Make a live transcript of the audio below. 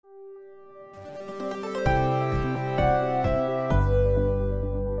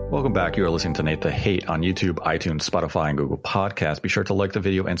Welcome back. You are listening to Nate the Hate on YouTube, iTunes, Spotify, and Google Podcasts. Be sure to like the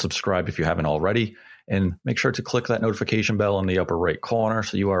video and subscribe if you haven't already. And make sure to click that notification bell in the upper right corner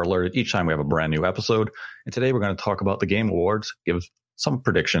so you are alerted each time we have a brand new episode. And today we're going to talk about the Game Awards, give some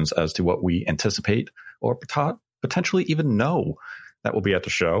predictions as to what we anticipate or potentially even know that will be at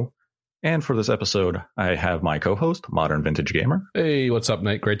the show. And for this episode, I have my co-host, Modern Vintage Gamer. Hey, what's up,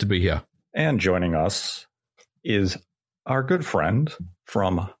 Nate? Great to be here. And joining us is our good friend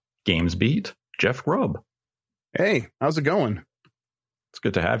from GamesBeat, Jeff Grubb. Hey, how's it going? It's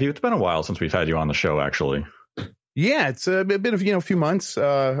good to have you. It's been a while since we've had you on the show, actually. Yeah, it's been a few months.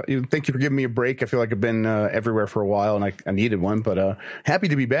 Thank you for giving me a break. I feel like I've been everywhere for a while, and I needed one. But happy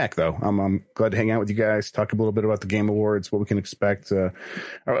to be back, though. I'm glad to hang out with you guys, talk a little bit about the Game Awards, what we can expect. Are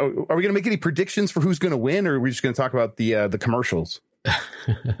we going to make any predictions for who's going to win, or are we just going to talk about the commercials?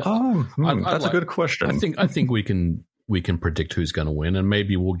 That's a good question. I think we can predict who's going to win, and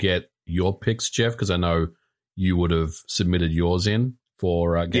maybe we'll get your picks, Jeff, because I know you would have submitted yours in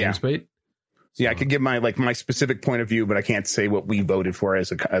for GamesBeat. So. Yeah, I could give my specific point of view, but I can't say what we voted for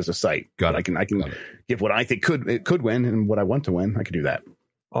as a site. Got it. I can give what I think could win and what I want to win. I could do that.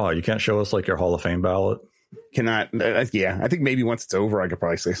 Oh, you can't show us your Hall of Fame ballot? Cannot. Yeah, I think maybe once it's over, I could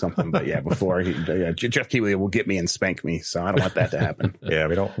probably say something. But yeah, before Jeff Keighley will get me and spank me, so I don't want that to happen. Yeah,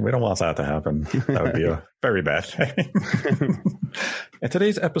 we don't want that to happen. That would be a very bad thing. And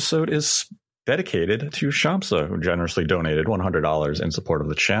today's episode is dedicated to Shamsa, who generously donated $100 in support of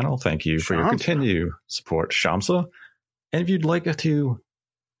the channel. Thank you for your continued support, Shamsa. And if you'd like to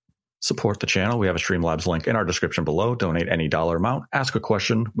support the channel, we have a Streamlabs link in our description below. Donate any dollar amount. Ask a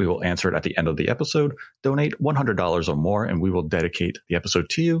question. We will answer it at the end of the episode. Donate $100 or more, and we will dedicate the episode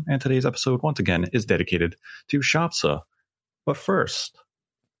to you. And today's episode, once again, is dedicated to Shamsa. But first,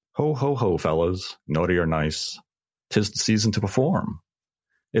 ho, ho, ho, fellas. Naughty or nice. 'Tis the season to perform.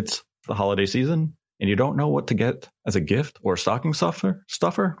 It's the holiday season, and you don't know what to get as a gift or stocking stuffer?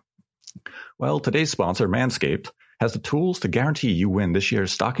 Well, today's sponsor, Manscaped, has the tools to guarantee you win this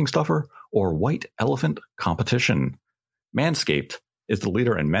year's stocking stuffer or white elephant competition. Manscaped is the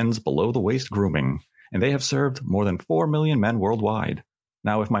leader in men's below-the-waist grooming, and they have served more than 4 million men worldwide.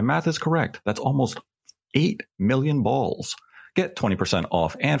 Now, if my math is correct, that's almost 8 million balls. Get 20%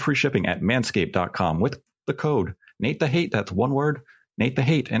 off and free shipping at manscaped.com with the code NATETHEHATE, that's one word, Nate the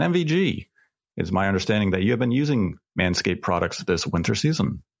Hate, and MVG. It's my understanding that you have been using Manscaped products this winter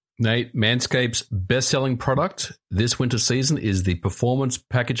season. Nate, Manscaped's best-selling product this winter season is the Performance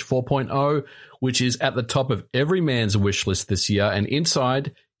Package 4.0, which is at the top of every man's wish list this year. And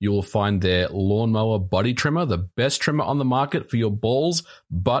inside, you will find their lawnmower body trimmer, the best trimmer on the market for your balls,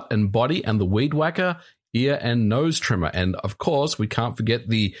 butt, and body, and the weed whacker, ear, and nose trimmer. And, of course, we can't forget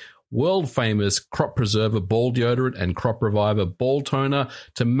the world-famous Crop Preserver Ball Deodorant and Crop Reviver Ball Toner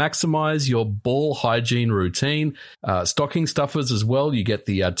to maximize your ball hygiene routine. Stocking stuffers as well. You get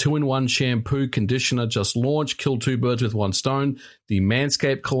the 2-in-1 shampoo conditioner just launched, kill two birds with one stone. The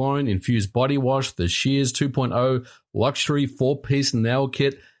Manscaped Cologne Infused Body Wash, the Shears 2.0 Luxury 4-piece nail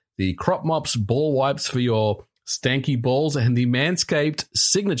kit, the Crop Mops Ball Wipes for your stanky balls, and the Manscaped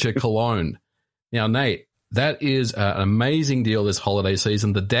Signature Cologne. Now, Nate, that is an amazing deal this holiday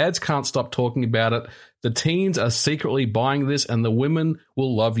season. The dads can't stop talking about it. The teens are secretly buying this, and the women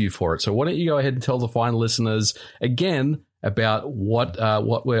will love you for it. So why don't you go ahead and tell the fine listeners again about what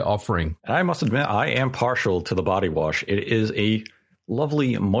we're offering? I must admit, I am partial to the body wash. It is a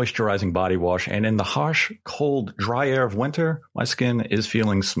lovely moisturizing body wash, and in the harsh, cold, dry air of winter, my skin is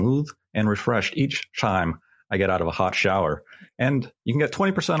feeling smooth and refreshed each time I get out of a hot shower. And you can get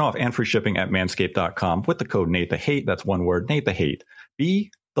 20% off and free shipping at manscaped.com with the code NATETHEHATE. That's one word, NATETHEHATE.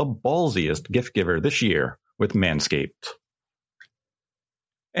 Be the ballsiest gift giver this year with Manscaped.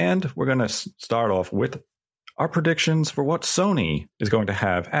 And we're going to start off with our predictions for what Sony is going to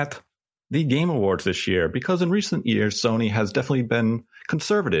have at the Game Awards this year, because in recent years, Sony has definitely been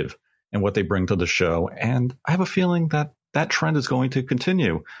conservative in what they bring to the show. And I have a feeling that that trend is going to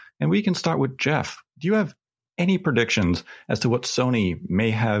continue. And we can start with Jeff. Do you have any predictions as to what Sony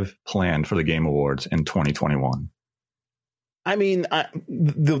may have planned for the Game Awards in 2021? I mean,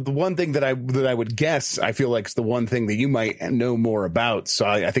 the one thing that I would guess, I feel like is the one thing that you might know more about. So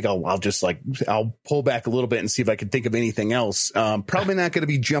I think I'll pull back a little bit and see if I can think of anything else. Probably not going to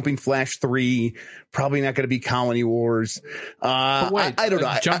be Jumping Flash 3. Probably not going to be Colony Wars. But wait, I don't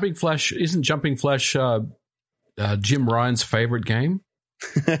know. Isn't Jumping Flash Jim Ryan's favorite game?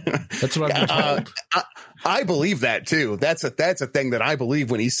 That's what I've been told. I believe that too. That's a thing that I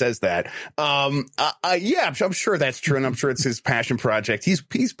believe when he says that. Yeah, I'm sure that's true, and I'm sure it's his passion project.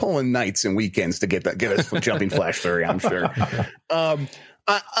 He's pulling nights and weekends to get us for Jumping Flash 3. I'm sure.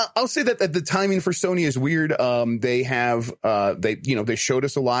 I'll say that the timing for Sony is weird. They have they showed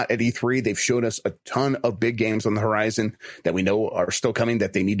us a lot at E3. They've showed us a ton of big games on the horizon that we know are still coming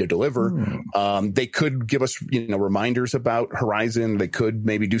that they need to deliver. They could give us reminders about Horizon. They could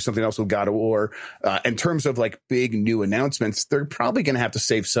maybe do something else with God of War. In terms of like big new announcements, they're probably going to have to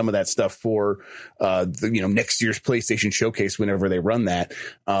save some of that stuff for next year's PlayStation Showcase whenever they run that.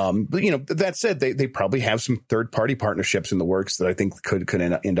 But that said, they probably have some third party partnerships in the works that I think could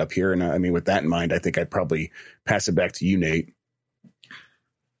end up here. And I mean, with that in mind, I think I'd probably pass it back to you, Nate.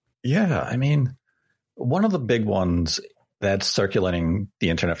 Yeah, I mean, one of the big ones that's circulating the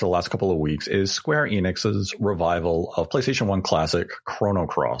internet for the last couple of weeks is Square Enix's revival of PlayStation 1 classic Chrono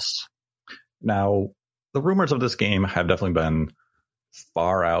Cross. Now, the rumors of this game have definitely been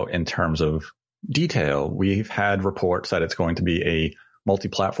far out in terms of detail. We've had reports that it's going to be a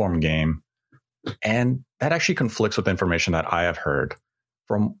multi-platform game, and that actually conflicts with information that I have heard.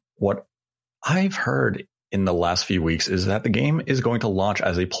 From what I've heard in the last few weeks is that the game is going to launch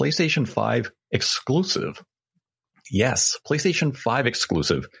as a PlayStation 5 exclusive. Yes, PlayStation 5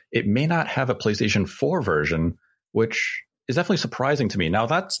 exclusive. It may not have a PlayStation 4 version, which is definitely surprising to me. Now,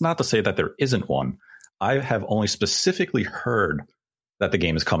 that's not to say that there isn't one. I have only specifically heard that the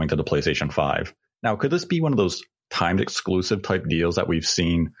game is coming to the PlayStation 5. Now, could this be one of those timed exclusive type deals that we've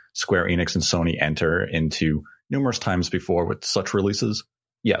seen Square Enix and Sony enter into numerous times before with such releases?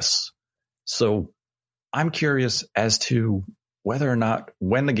 Yes. So I'm curious as to whether or not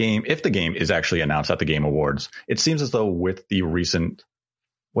if the game is actually announced at the Game Awards, it seems as though with the recent,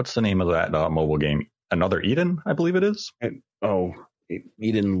 what's the name of that mobile game? Another Eden, I believe it is.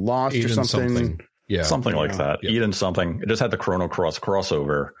 Eden Lost Eden or something. Yeah. Something like that. Yeah. Eden something. It just had the Chrono Cross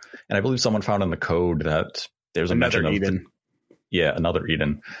crossover. And I believe someone found in the code that there's a mention of Eden. Another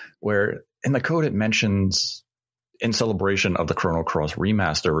Eden, where in the code it mentions in celebration of the Chrono Cross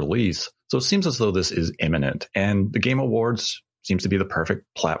remaster release. So it seems as though this is imminent, and the Game Awards seems to be the perfect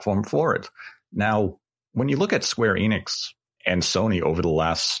platform for it. Now, when you look at Square Enix and Sony over the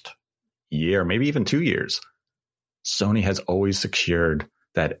last year, maybe even 2 years, Sony has always secured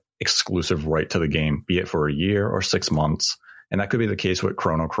that exclusive right to the game, be it for a year or 6 months. And that could be the case with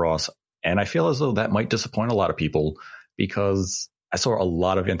Chrono Cross. And I feel as though that might disappoint a lot of people, because I saw a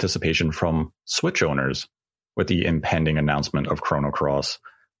lot of anticipation from Switch owners with the impending announcement of Chrono Cross.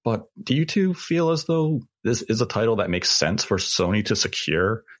 But do you two feel as though this is a title that makes sense for Sony to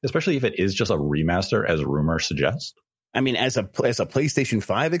secure, especially if it is just a remaster, as rumors suggest? I mean, as a PlayStation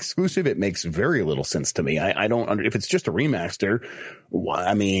 5 exclusive, it makes very little sense to me. I don't if it's just a remaster.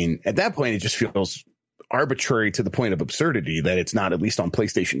 I mean, at that point, it just feels arbitrary to the point of absurdity that it's not at least on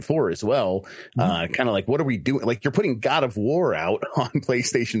PlayStation 4 as well. Kind of like, what are we doing? Like, you're putting God of War out on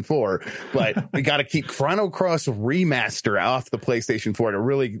PlayStation 4, but we got to keep Chrono Cross remaster off the PlayStation 4 to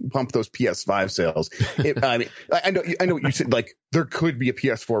really pump those PS5 sales. I mean, I know what you said. Like, there could be a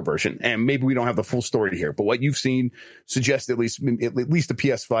PS4 version, and maybe we don't have the full story here, but what you've seen suggests at least a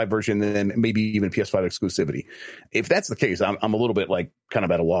PS5 version, and then maybe even PS5 exclusivity. If that's the case, I'm a little bit like kind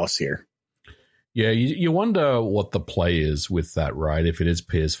of at a loss here. Yeah, you wonder what the play is with that, right? If it is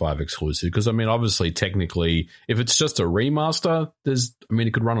PS5 exclusive, because I mean, obviously, technically, if it's just a remaster,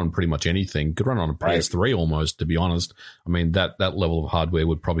 it could run on pretty much anything. It could run on a PS3 almost, to be honest. I mean, that level of hardware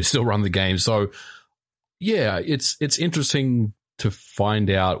would probably still run the game. So, yeah, it's interesting to find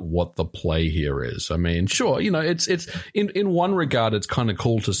out what the play here is. I mean, sure, it's in one regard, it's kind of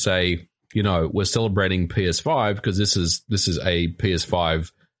cool to say, we're celebrating PS5 because this is a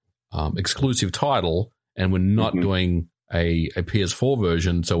PS5 exclusive title, and we're not doing a PS4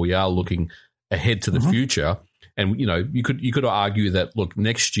 version, so we are looking ahead to the future. And you could argue that, look,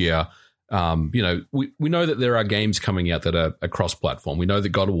 next year, we know that there are games coming out that are cross-platform. We know that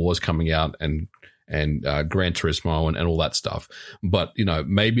God of War is coming out, and Gran Turismo and all that stuff. But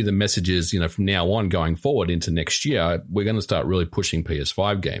maybe the message is, from now on going forward into next year, we're going to start really pushing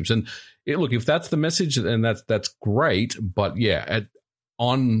PS5 games. And look, if that's the message, then that's great. But yeah,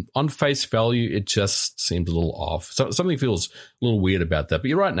 on face value, it just seems a little off. So something feels a little weird about that. But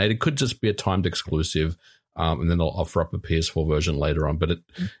you're right, Nate. It could just be a timed exclusive, and then they'll offer up a PS4 version later on. But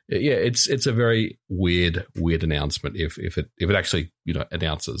it's a very weird announcement if it actually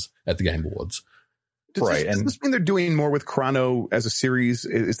announces at the Game Awards. Does this mean they're doing more with Chrono as a series?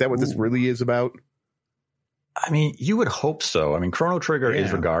 Is that what this really is about? I mean, you would hope so. I mean, Chrono Trigger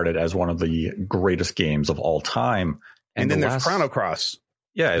is regarded as one of the greatest games of all time. And then there's Chrono Cross.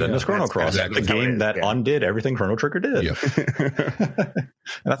 Yeah, then there's Chrono Cross, the game that undid everything Chrono Trigger did. Yeah.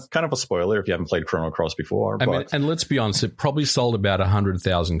 That's kind of a spoiler if you haven't played Chrono Cross before. I mean, and let's be honest, it probably sold about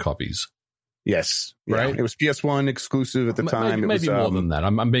 100,000 copies. Yes. Right. It was PS1 exclusive at the time. Maybe it was, more than that.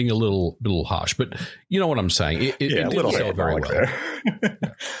 I'm being a little harsh, but you know what I'm saying. It didn't sell very well.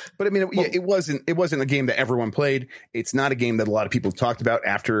 But I mean, it wasn't a game that everyone played. It's not a game that a lot of people talked about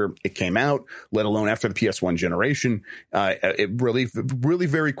after it came out, let alone after the PS1 generation. It really, really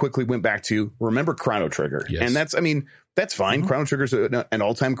very quickly went back to remember Chrono Trigger. Yes. And that's fine. Mm-hmm. Chrono Trigger's an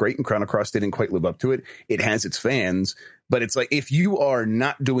all-time great, and Chrono Cross didn't quite live up to it. It has its fans, but it's like, if you are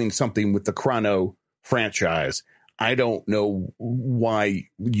not doing something with the Chrono franchise, I don't know why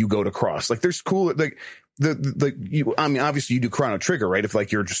you go to Cross. Like, there's cool, like obviously you do Chrono Trigger, right? If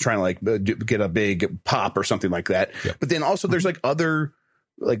like you're just trying to like get a big pop or something like that. Yep. But then also there's like other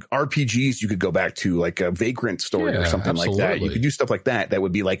like RPGs you could go back to, like a Vagrant story or something like that. You could do stuff like that. That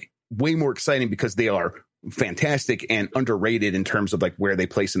would be like way more exciting because they are fantastic and underrated in terms of like where they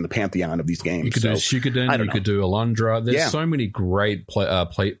place in the pantheon of these games. You could do Suikoden, you could do Alundra. There's so many great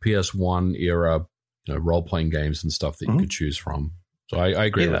PS1 era role-playing games and stuff that you could choose from. So I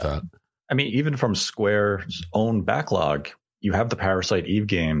agree with that. I mean, even from Square's own backlog, you have the Parasite Eve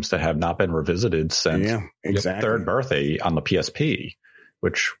games that have not been revisited since third birthday on the PSP,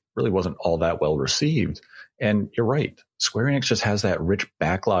 which really wasn't all that well received. And you're right. Square Enix just has that rich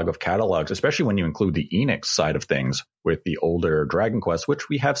backlog of catalogs, especially when you include the Enix side of things with the older Dragon Quest, which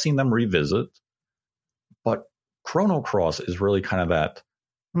we have seen them revisit. But Chrono Cross is really kind of that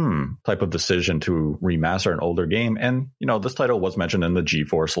type of decision to remaster an older game. And, this title was mentioned in the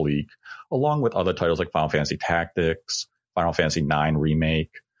GeForce leak, along with other titles like Final Fantasy Tactics, Final Fantasy IX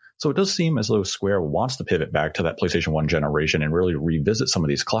Remake. So it does seem as though Square wants to pivot back to that PlayStation 1 generation and really revisit some of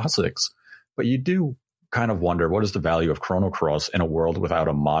these classics. But you do kind of wonder, what is the value of Chrono Cross in a world without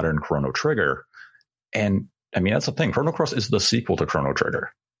a modern Chrono Trigger? And I mean, that's the thing. Chrono Cross is the sequel to Chrono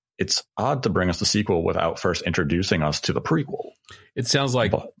Trigger. It's odd to bring us the sequel without first introducing us to the prequel. It sounds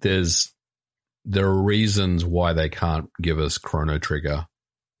like there are reasons why they can't give us Chrono Trigger.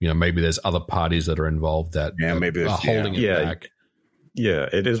 Maybe there's other parties that are involved that maybe are holding it back. Yeah,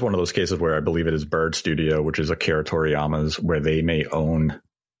 it is one of those cases where I believe it is Bird Studio, which is Akira Toriyama's, where they may own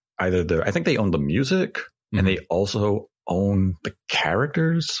I think they own the music and they also own the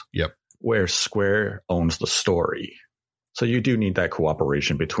characters. Yep. Where Square owns the story. So you do need that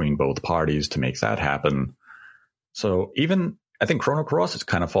cooperation between both parties to make that happen. So even I think Chrono Cross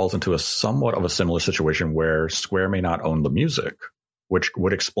kind of falls into a somewhat of a similar situation where Square may not own the music, which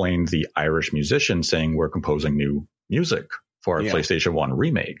would explain the Irish musician saying we're composing new music for a PlayStation 1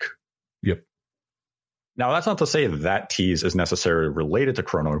 remake. Yep. Now, that's not to say that tease is necessarily related to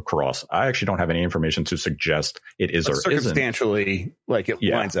Chrono Cross. I actually don't have any information to suggest it is or isn't. Circumstantially, like it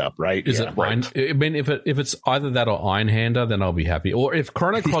lines up, right? Is it right? I mean, if it's either that or Einhander, then I'll be happy. Or if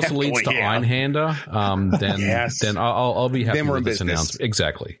Chrono Cross leads to Einhander, then I'll be happy with this announcement.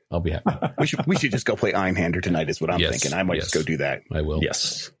 Exactly, I'll be happy. we should just go play Einhander tonight. Is what I'm thinking. I might just go do that. I will.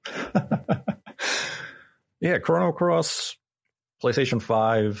 Yes. Yeah, Chrono Cross, PlayStation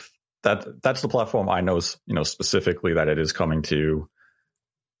 5. That's the platform I know, specifically that it is coming to.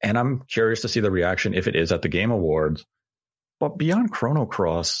 And I'm curious to see the reaction if it is at the Game Awards. But beyond Chrono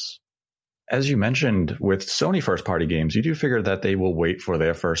Cross, as you mentioned, with Sony first-party games, you do figure that they will wait for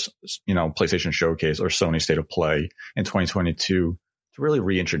their first, PlayStation Showcase or Sony State of Play in 2022 to really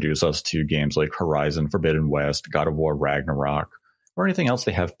reintroduce us to games like Horizon Forbidden West, God of War Ragnarok, or anything else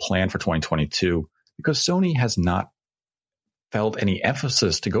they have planned for 2022, because Sony has not felt any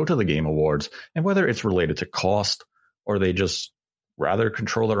emphasis to go to the Game Awards, and whether it's related to cost or they just rather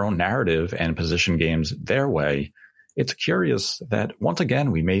control their own narrative and position games their way, it's curious that once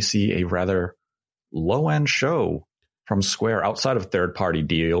again we may see a rather low-end show from Square outside of third-party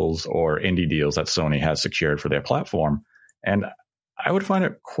deals or indie deals that Sony has secured for their platform. And I would find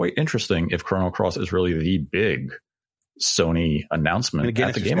it quite interesting if Chrono Cross is really the big Sony announcement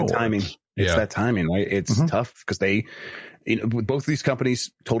at the Game Awards. Timing. It's that timing, right? It's tough because they, both of these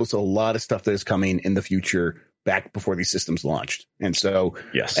companies told us a lot of stuff that is coming in the future back before these systems launched. And so,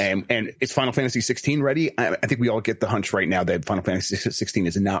 and it's Final Fantasy 16 ready. I think we all get the hunch right now that Final Fantasy 16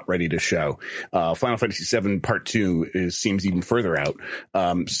 is not ready to show. Final Fantasy 7 Part 2 seems even further out.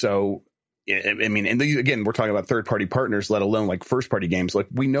 So, I mean, and again, we're talking about third-party partners, let alone like first-party games. Like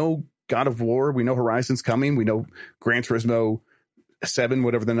we know God of War, we know Horizon's coming, we know Gran Turismo 7,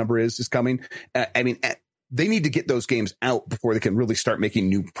 whatever the number is coming. I mean, they need to get those games out before they can really start making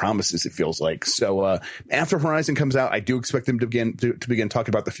new promises, it feels like. So after Horizon comes out, I do expect them to begin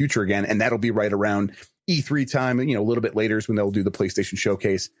talking about the future again, and that'll be right around E3 time, and a little bit later is when they'll do the PlayStation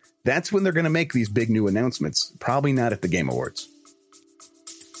Showcase. That's when they're going to make these big new announcements. Probably not at the Game Awards.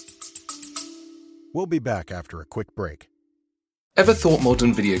 We'll be back after a quick break. Ever thought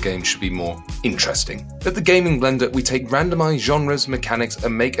modern video games should be more interesting? At the Gaming Blender, we take randomized genres, mechanics,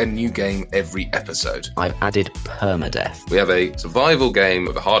 and make a new game every episode. I've added permadeath. We have a survival game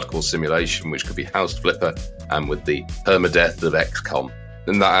of a hardcore simulation, which could be House Flipper, and with the permadeath of XCOM.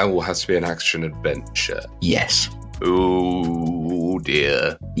 And that all has to be an action-adventure. Yes. Oh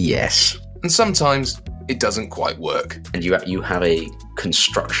dear. Yes. And sometimes it doesn't quite work. And you have a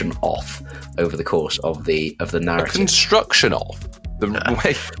construction off over the course of the narrative. A construction off.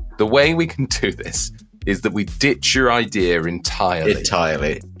 The way we can do this is that we ditch your idea entirely.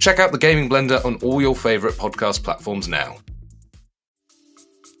 Entirely. Check out the Gaming Blender on all your favourite podcast platforms now.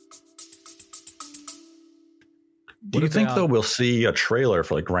 Do you think, though, we'll see a trailer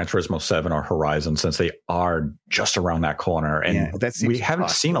for like Gran Turismo 7 or Horizon, since they are just around that corner? And we haven't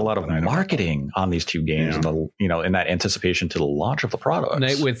seen a lot of marketing on these two games in that anticipation to the launch of the product.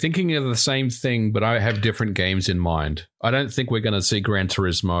 Nate, we're thinking of the same thing, but I have different games in mind. I don't think we're going to see Gran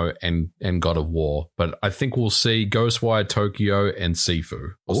Turismo and God of War, but I think we'll see Ghostwire Tokyo and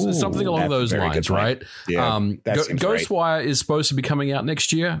Sifu. Ooh, something along those lines, right? Yeah, Ghostwire is supposed to be coming out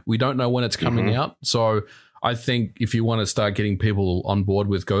next year. We don't know when it's coming out, so I think if you want to start getting people on board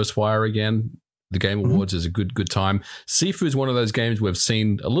with Ghostwire again, the Game Awards is a good time. Sifu is one of those games we've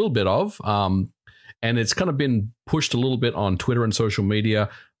seen a little bit of, and it's kind of been pushed a little bit on Twitter and social media.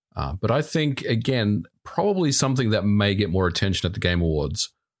 But I think, again, probably something that may get more attention at the Game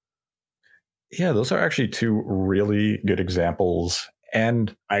Awards. Yeah, those are actually two really good examples.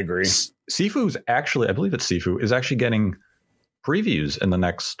 And I agree. Sifu's actually, I believe it's Sifu, is actually getting previews in the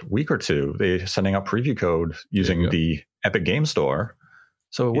next week or two. They're sending out preview code using the Epic Game Store.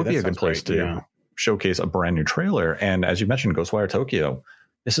 So it would be a good place to showcase a brand new trailer. And as you mentioned, Ghostwire Tokyo,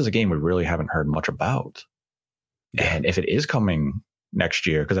 this is a game we really haven't heard much about. And if it is coming next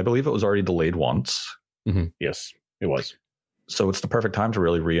year, because I believe it was already delayed once. Yes, it was. So it's the perfect time to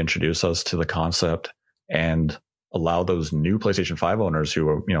really reintroduce us to the concept and allow those new PlayStation 5 owners who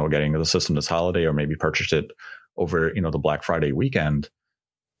are, getting the system this holiday or maybe purchased it over, the Black Friday weekend,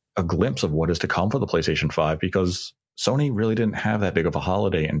 a glimpse of what is to come for the PlayStation 5, because Sony really didn't have that big of a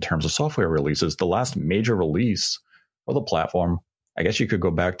holiday in terms of software releases. The last major release for the platform, I guess you could go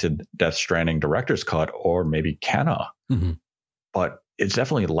back to Death Stranding Director's Cut or maybe Kena, but it's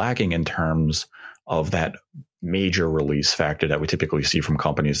definitely lacking in terms of that major release factor that we typically see from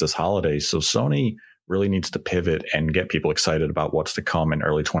companies this holiday. So Sony really needs to pivot and get people excited about what's to come in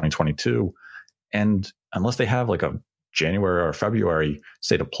early 2022. And unless they have like a January or February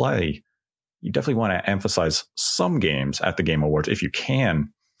state of play, you definitely want to emphasize some games at the Game Awards if you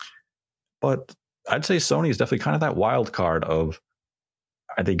can. But I'd say Sony is definitely kind of that wild card of,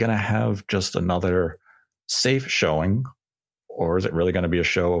 are they going to have just another safe showing, or is it really going to be a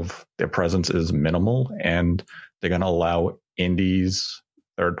show of their presence is minimal and they're going to allow indies,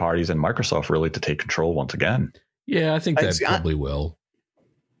 third parties, and Microsoft really to take control once again? Yeah, I think that probably will.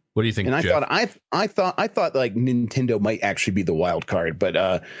 What do you think, and Jeff? I thought like Nintendo might actually be the wild card, but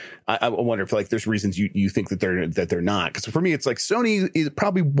I wonder if like there's reasons you think that they're not. Because for me, it's like Sony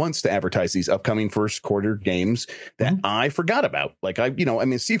probably wants to advertise these upcoming first quarter games that I forgot about. Like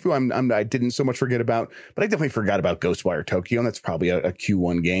Sifu, I didn't so much forget about, but I definitely forgot about Ghostwire Tokyo, and that's probably a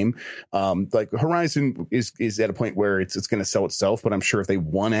Q1 game. Like Horizon is at a point where it's going to sell itself, but I'm sure if they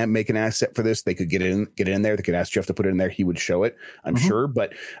want to make an asset for this, they could get it in there. They could ask Jeff to put it in there. He would show it, I'm sure,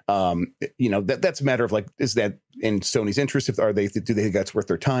 but. That's a matter of like, is that in Sony's interest? Do they think that's worth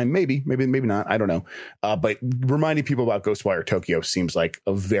their time? Maybe not. I don't know. But reminding people about Ghostwire Tokyo seems like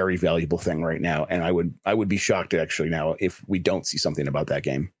a very valuable thing right now. And I would be shocked actually now if we don't see something about that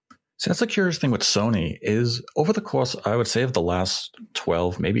game. So that's the curious thing with Sony is over the course, I would say, of the last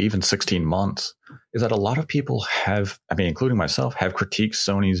 12, maybe even 16 months, is that a lot of people have, including myself, have critiqued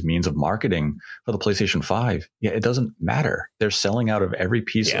Sony's means of marketing for the PlayStation 5. Yeah, it doesn't matter. They're selling out of every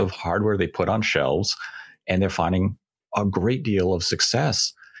piece of hardware they put on shelves, and they're finding a great deal of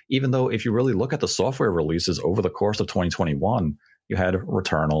success. Even though if you really look at the software releases over the course of 2021, you had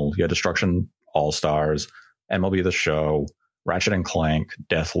Returnal, you had Destruction All-Stars, MLB The Show, Ratchet and Clank,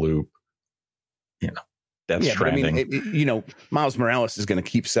 Deathloop, Death Stranding. Miles Morales is going to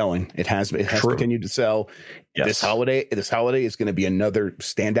keep selling. It has continued to sell. Yes. This holiday is going to be another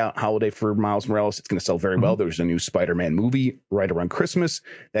standout holiday for Miles Morales. It's going to sell very well. There's a new Spider-Man movie right around Christmas.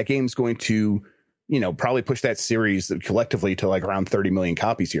 That game's going to, probably push that series collectively to like around 30 million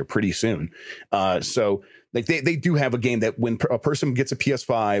copies here pretty soon. So like they do have a game that when a person gets a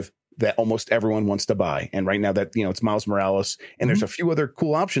PS5, that almost everyone wants to buy. And right now that, it's Miles Morales, and there's a few other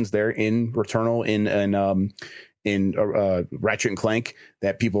cool options there in Returnal, in Ratchet and Clank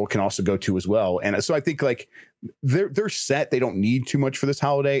that people can also go to as well. And so I think like they're set. They don't need too much for this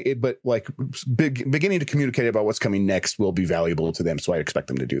holiday, but like beginning to communicate about what's coming next will be valuable to them. So I expect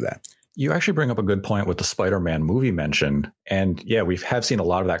them to do that. You actually bring up a good point with the Spider-Man movie mention. And yeah, we have seen a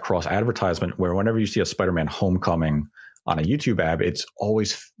lot of that cross advertisement where whenever you see a Spider-Man Homecoming on a YouTube ad, it's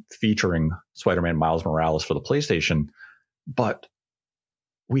always featuring Spider-Man Miles Morales for the PlayStation. But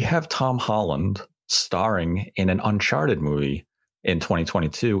we have Tom Holland starring in an Uncharted movie in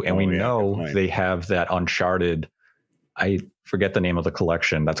 2022. And we know they have that Uncharted, I forget the name of the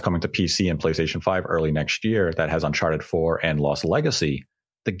collection, that's coming to PC and PlayStation 5 early next year that has Uncharted 4 and Lost Legacy.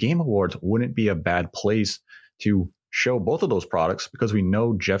 The Game Awards wouldn't be a bad place to show both of those products because we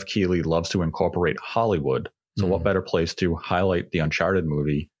know Jeff Keighley loves to incorporate Hollywood. So what better place to highlight the Uncharted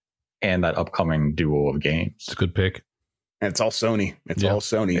movie and that upcoming duo of games? It's a good pick. And it's all Sony. It's all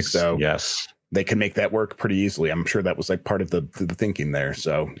Sony. So yes, they can make that work pretty easily. I'm sure that was like part of the thinking there.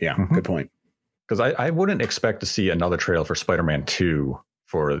 So yeah, good point. Because I wouldn't expect to see another trailer for Spider-Man 2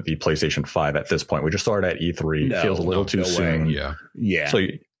 for the PlayStation 5 at this point. We just started at E3. It feels a little too soon. Yeah. So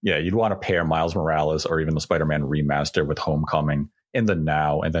you'd want to pair Miles Morales or even the Spider-Man remaster with Homecoming in the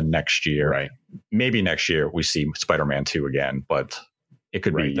now and then next year. Right. Maybe next year we see Spider-Man 2 again, but it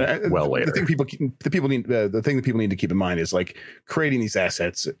could be well later. The thing that people need to keep in mind is like creating these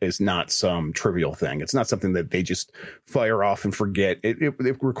assets is not some trivial thing. It's not something that they just fire off and forget. It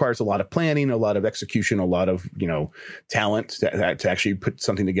requires a lot of planning, a lot of execution, a lot of talent to actually put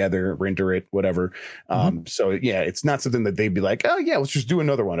something together, render it, whatever. So yeah, it's not something that they'd be like, oh yeah, let's just do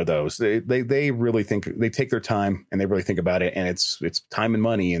another one of those. They really think, they take their time and they really think about it, and it's time and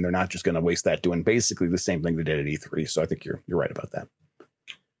money, and they're not just going to waste that doing basically the same thing they did at E3. So I think you're right about that.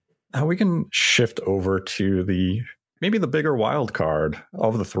 Now we can shift over to maybe the bigger wild card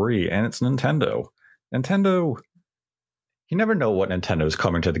of the three, and it's Nintendo. Nintendo, you never know what Nintendo is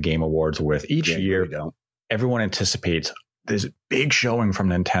coming to the Game Awards with. Each year, everyone anticipates this big showing from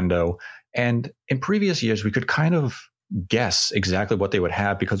Nintendo. And in previous years, we could kind of guess exactly what they would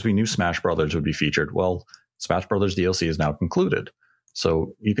have because we knew Smash Brothers would be featured. Well, Smash Brothers DLC is now concluded,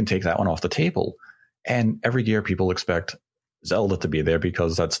 so you can take that one off the table. And every year people expect Zelda to be there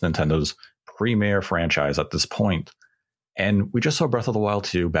because that's Nintendo's premier franchise at this point. And we just saw Breath of the Wild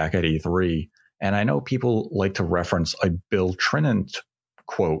 2 back at E3. And I know people like to reference a Bill Trinen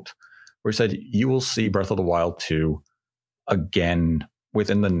quote where he said, you will see Breath of the Wild 2 again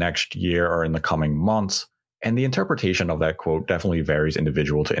within the next year or in the coming months. And the interpretation of that quote definitely varies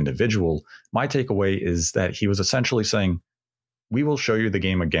individual to individual. My takeaway is that he was essentially saying, we will show you the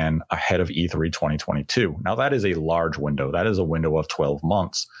game again ahead of E3 2022. Now, that is a large window. That is a window of 12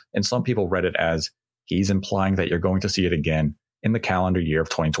 months. And some people read it as he's implying that you're going to see it again in the calendar year of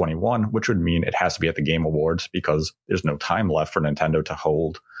 2021, which would mean it has to be at the Game Awards because there's no time left for Nintendo to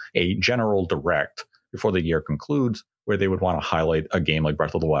hold a general direct before the year concludes where they would want to highlight a game like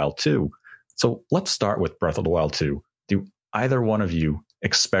Breath of the Wild 2. So let's start with Breath of the Wild 2. Do either one of you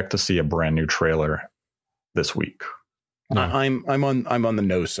expect to see a brand new trailer this week? No. I'm on the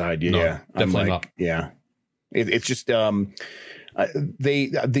no side. Yeah, no, definitely not. Yeah, it's just the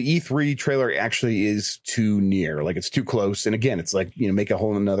E3 trailer actually is too near. Like it's too close. And again, it's like make a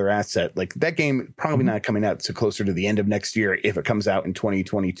whole another asset. Like that game probably not coming out to closer to the end of next year if it comes out in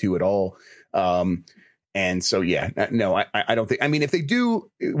 2022 at all. And so, yeah, no, I don't think. I mean, if they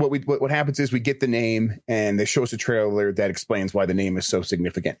do, what happens is we get the name and they show us a trailer that explains why the name is so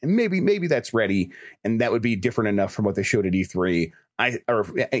significant, and maybe that's ready, and that would be different enough from what they showed at E3.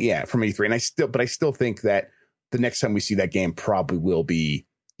 From E3, and I still think that the next time we see that game probably will be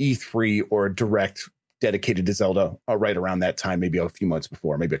E3 or a direct dedicated to Zelda, right around that time, maybe a few months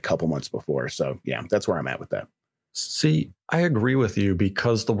before, maybe a couple months before. So yeah, that's where I'm at with that. See, I agree with you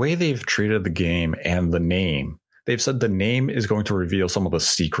because the way they've treated the game and the name, they've said the name is going to reveal some of the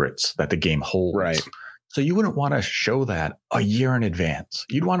secrets that the game holds. Right. So you wouldn't want to show that a year in advance.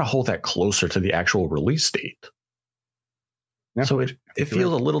 You'd want to hold that closer to the actual release date. Yeah. So it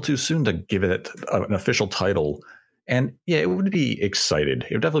feels a little too soon to give it an official title. And yeah, it would be excited.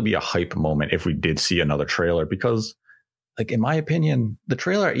 It would definitely be a hype moment if we did see another trailer because, like, in my opinion, the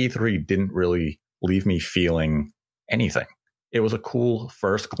trailer at E3 didn't really leave me feeling anything. It was a cool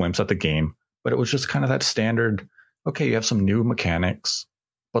first glimpse at the game, but it was just kind of that standard, okay, you have some new mechanics,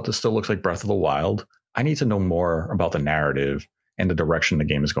 but this still looks like Breath of the Wild. I need to know more about the narrative and the direction the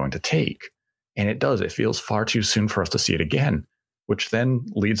game is going to take. And it does. It feels far too soon for us to see it again, which then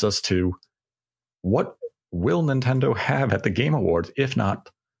leads us to what will Nintendo have at the Game Awards, if not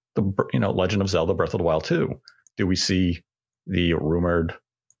the Legend of Zelda Breath of the Wild 2? Do we see the rumored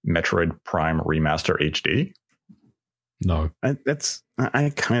Metroid Prime Remaster HD? No.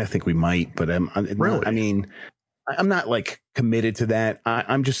 I kind of think we might, but Really? I mean, I'm not like committed to that.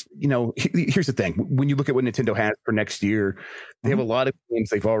 I'm just, here's the thing. When you look at what Nintendo has for next year, they have a lot of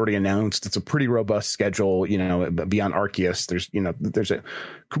games they've already announced. It's a pretty robust schedule, beyond Arceus. There's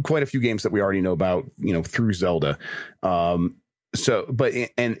quite a few games that we already know about, through Zelda. But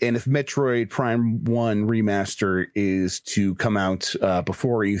if Metroid Prime 1 remaster is to come out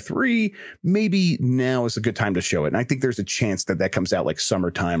before E3, maybe now is a good time to show it. And I think there's a chance that comes out like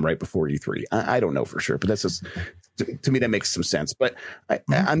summertime right before E3. I don't know for sure, but that's just, to me, that makes some sense. But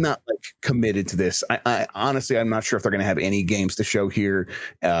I'm not like committed to this. I honestly, I'm not sure if they're going to have any games to show here.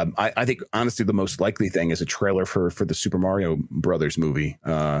 I think honestly, the most likely thing is a trailer for the Super Mario Brothers movie.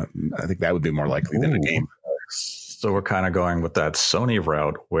 I think that would be more likely than a game. So we're kind of going with that Sony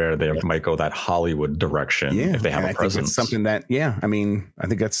route where they might go that Hollywood direction if they have a presence. Think something that, I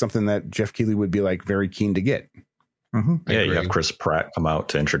think that's something that Jeff Keighley would be like very keen to get. Yeah, you have Chris Pratt come out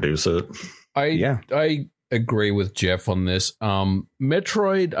to introduce it. I agree with Jeff on this.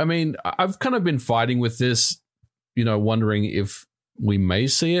 Metroid, I mean, I've kind of been fighting with this, wondering if we may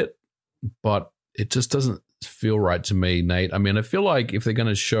see it, but it just doesn't feel right to me, Nate. I mean, I feel like if they're going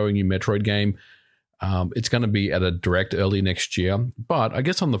to show a new Metroid game, it's going to be at a direct early next year. But I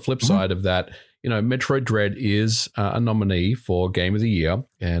guess on the flip side of that, Metroid Dread is a nominee for Game of the Year,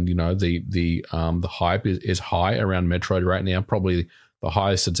 and the hype is high around Metroid right now, probably the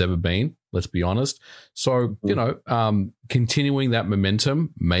highest it's ever been. Let's be honest. So continuing that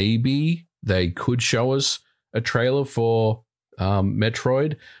momentum, maybe they could show us a trailer for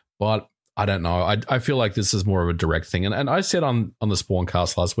Metroid, but I don't know. I feel like this is more of a direct thing, and I said on the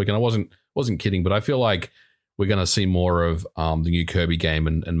Spawncast last week, and I wasn't kidding, but I feel like we're going to see more of the new Kirby game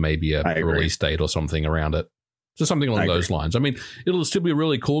and maybe a release date or something around it. So something along those lines. I mean, it'll still be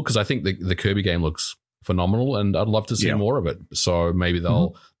really cool because I think the Kirby game looks phenomenal, and I'd love to see more of it. So maybe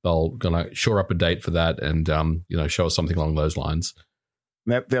they'll gonna shore up a date for that and show us something along those lines.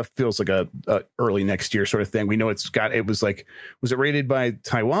 That feels like a early next year sort of thing. We know was it rated by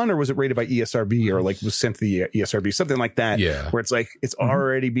Taiwan or was it rated by ESRB or like was sent to the ESRB, something like that. Yeah. Where it's like, it's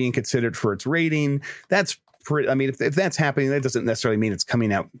already being considered for its rating. That's pretty, I mean, if that's happening, that doesn't necessarily mean it's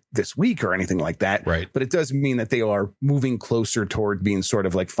coming out this week or anything like that. Right. But it does mean that they are moving closer toward being sort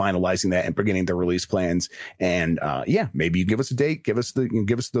of like finalizing that and beginning their release plans. And maybe you give us a date, give us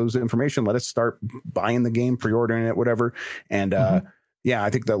those information. Let us start buying the game, pre-ordering it, whatever. And,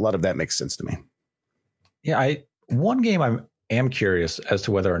 I think that a lot of that makes sense to me. Yeah, one game I am curious as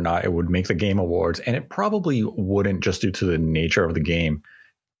to whether or not it would make the Game Awards, and it probably wouldn't just due to the nature of the game,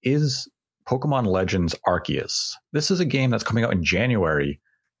 is Pokemon Legends Arceus. This is a game that's coming out in January,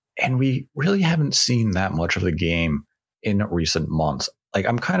 and we really haven't seen that much of the game in recent months. Like,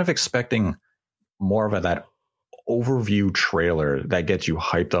 I'm kind of expecting more of that overview trailer that gets you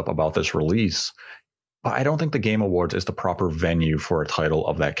hyped up about this release. But I don't think the Game Awards is the proper venue for a title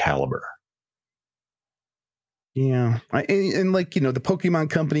of that caliber. Yeah. And the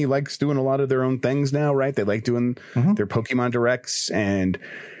Pokemon Company likes doing a lot of their own things now, right? They like doing their Pokemon Directs. And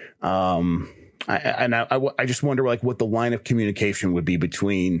I just wonder what the line of communication would be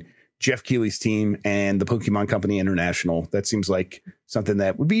between Jeff Keighley's team and the Pokemon Company International. That seems like something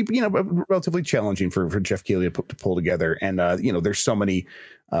that would be, relatively challenging for Jeff Keighley to pull together. And, there's so many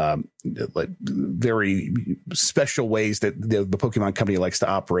very special ways that the Pokemon Company likes to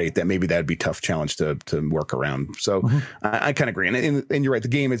operate that maybe that'd be a tough challenge to work around. So I kind of agree. And you're right. The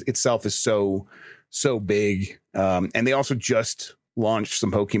game itself is so big. And they also just launched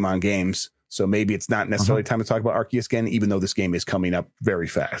some Pokemon games. So maybe it's not necessarily time to talk about Arceus again, even though this game is coming up very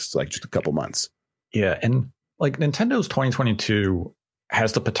fast, like just a couple months. Yeah. And Nintendo's 2022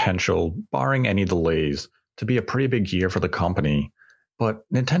 has the potential, barring any delays, to be a pretty big year for the company. But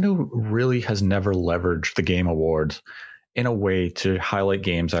Nintendo really has never leveraged the Game Awards in a way to highlight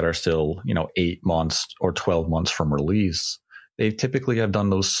games that are still, 8 months or 12 months from release. They typically have done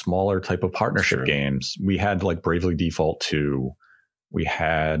those smaller type of partnership games. We had Bravely Default 2. We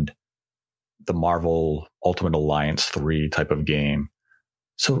had the Marvel Ultimate Alliance 3 type of game.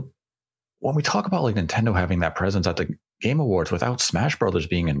 So when we talk about Nintendo having that presence at the Game Awards without Smash Brothers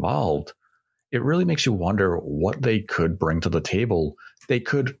being involved, it really makes you wonder what they could bring to the table. They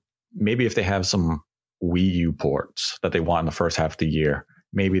could, maybe if they have some Wii U ports that they want in the first half of the year,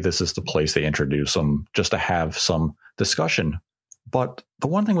 maybe this is the place they introduce them just to have some discussion. But the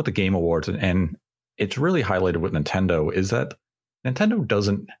one thing with the Game Awards, and it's really highlighted with Nintendo, is that Nintendo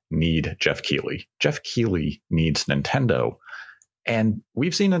doesn't need Jeff Keighley. Jeff Keighley needs Nintendo. And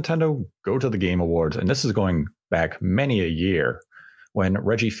we've seen Nintendo go to the Game Awards, and this is going back many a year, when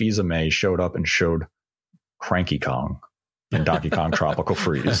Reggie Fils-Aimé showed up and showed Cranky Kong in Donkey Kong Tropical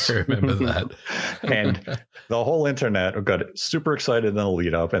Freeze. I remember that. And the whole internet got super excited in the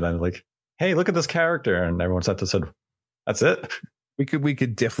lead up, and then like, hey, look at this character, and everyone said, that's it. We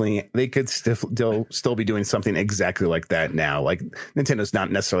could definitely, they could still be doing something exactly like that now. Like, Nintendo's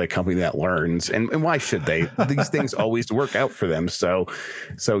not necessarily a company that learns, and why should they? These things always work out for them. So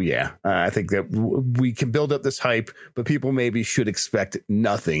yeah, I think that we can build up this hype, but people maybe should expect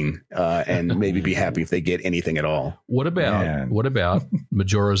nothing, and maybe be happy if they get anything at all. What about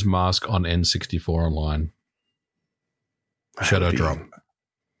Majora's Mask on N64 Online? Shadow Drop.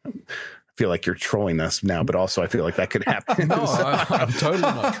 Feel like you're trolling us now, but also I feel like that could happen. No, I'm totally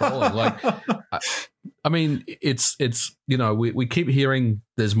not trolling. Like, I mean, it's we keep hearing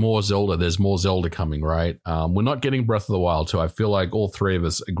there's more Zelda coming, right? We're not getting Breath of the Wild, so I feel like all three of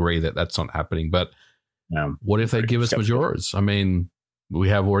us agree that that's not happening. But what if they give us Majora's? I mean,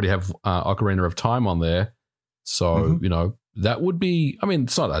 we already have Ocarina of Time on there, so that would be. I mean,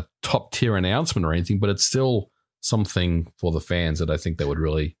 it's not a top tier announcement or anything, but it's still something for the fans that I think they would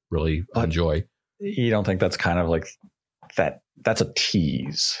really, really enjoy. You don't think that's kind of like that? That's a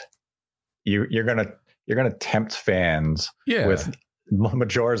tease. You're gonna tempt fans with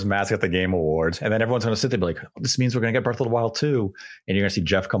Majora's Mask at the Game Awards, and then everyone's gonna sit there and be like, oh, "This means we're gonna get Breath of the Wild too." And you're gonna see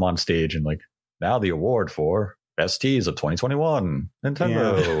Jeff come on stage and like, now the award for best tease of 2021,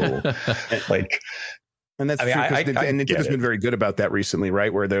 Nintendo. Like. And that's true, and Nintendo's been very good about that recently,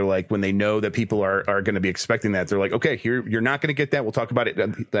 right? Where they're like, when they know that people are going to be expecting that, they're like, okay, here, you're not going to get that. We'll talk about it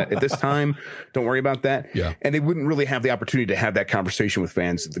at this time. Don't worry about that. Yeah. And they wouldn't really have the opportunity to have that conversation with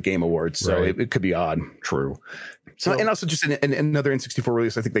fans at the Game Awards. So it could be odd. True. So, and also just another N64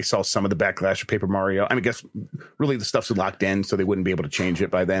 release, I think they saw some of the backlash of Paper Mario. I mean, I guess really the stuff's locked in, so they wouldn't be able to change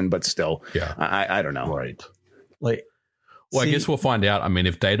it by then. But still, I don't know. Right. Like, well, I guess we'll find out. I mean,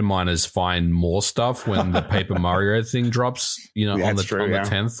 if data miners find more stuff when the Paper Mario thing drops, on the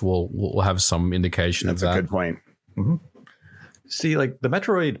 10th, we'll have some indication of that. That's a good point. Mm-hmm. See, like the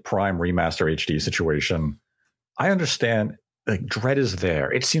Metroid Prime Remaster HD situation, I understand. Like, Dread is there.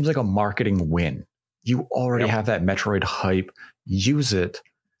 It seems like a marketing win. You already have that Metroid hype. Use it.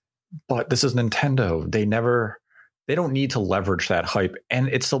 But this is Nintendo. They don't need to leverage that hype. And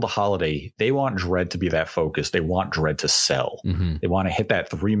it's still the holiday. They want Dread to be that focus. They want Dread to sell. Mm-hmm. They want to hit that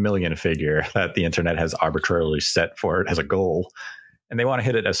 3 million figure that the internet has arbitrarily set for it as a goal. And they want to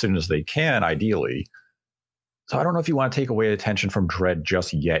hit it as soon as they can, ideally. So I don't know if you want to take away attention from Dread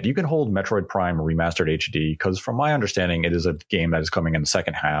just yet. You can hold Metroid Prime Remastered HD, because from my understanding, it is a game that is coming in the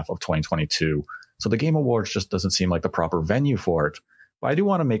second half of 2022. So the Game Awards just doesn't seem like the proper venue for it. But I do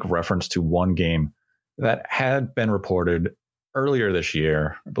want to make reference to one game that had been reported earlier this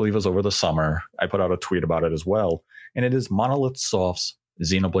year. I believe it was over the summer. I put out a tweet about it as well. And it is Monolith Soft's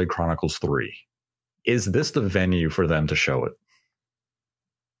Xenoblade Chronicles 3. Is this the venue for them to show it?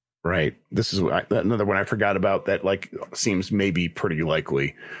 Right. This is another one I forgot about that seems maybe pretty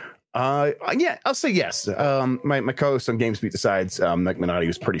likely. Yeah, I'll say yes. My co-host on GamesBeat decides, Mike Minotti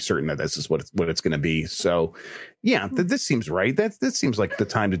was pretty certain that this is what it's going to be. So, yeah, this seems right. This seems like the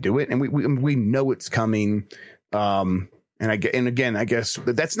time to do it, and we know it's coming. And again, I guess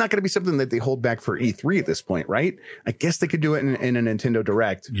that's not going to be something that they hold back for E3 at this point, right? I guess they could do it in a Nintendo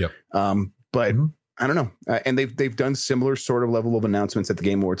Direct. Yep. But I don't know. And they've done similar sort of level of announcements at the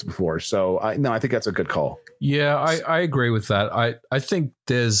Game Awards before. So I think that's a good call. Yeah, I agree with that. I think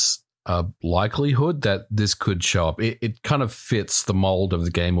there's a likelihood that this could show up. It kind of fits the mold of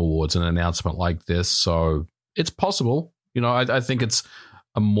the Game Awards, an announcement like this. So it's possible. I think it's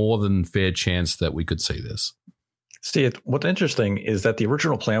a more than fair chance that we could see this. See, what's interesting is that the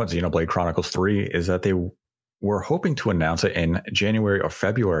original plan with Xenoblade Chronicles 3 is that they were hoping to announce it in January or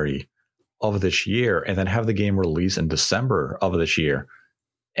February of this year and then have the game release in December of this year.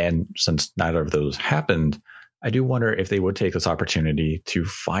 And since neither of those happened, I do wonder if they would take this opportunity to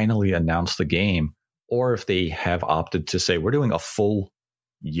finally announce the game, or if they have opted to say, we're doing a full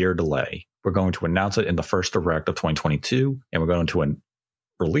year delay. We're going to announce it in the first direct of 2022, and we're going to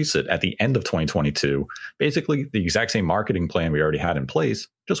release it at the end of 2022. Basically, the exact same marketing plan we already had in place,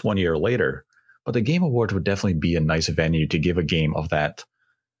 just 1 year later. But the Game Awards would definitely be a nice venue to give a game of that.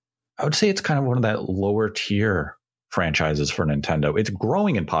 I would say it's kind of one of that lower tier franchises for Nintendo. It's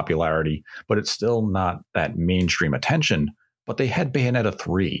growing in popularity, but it's still not that mainstream attention. But they had Bayonetta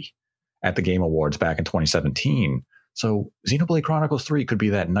 3 at the Game Awards back in 2017. So Xenoblade Chronicles 3 could be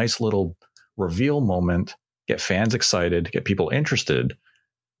that nice little reveal moment, get fans excited, get people interested,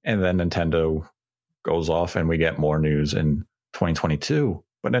 and then Nintendo goes off and we get more news in 2022.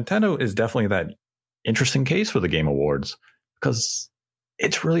 But Nintendo is definitely that interesting case for the Game Awards, because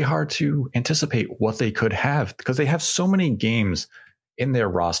it's really hard to anticipate what they could have because they have so many games in their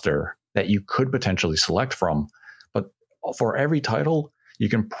roster that you could potentially select from. But for every title, you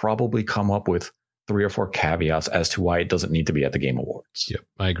can probably come up with 3 or 4 caveats as to why it doesn't need to be at the Game Awards. Yep,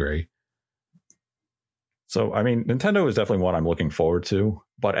 I agree. So, I mean, Nintendo is definitely one I'm looking forward to.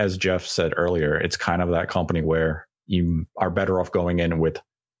 But as Jeff said earlier, it's kind of that company where you are better off going in with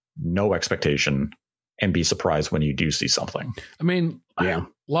no expectation and be surprised when you do see something. I mean,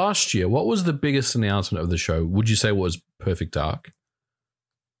 last year, what was the biggest announcement of the show? Would you say it was Perfect Dark?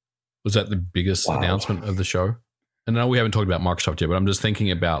 Was that the biggest announcement of the show? And I know we haven't talked about Microsoft yet, but I'm just thinking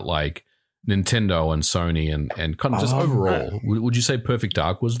about like Nintendo and Sony and kind of just overall. Right. Would you say Perfect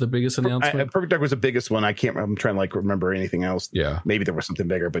Dark was the biggest announcement? Perfect Dark was the biggest one. I'm trying to like remember anything else. Yeah. Maybe there was something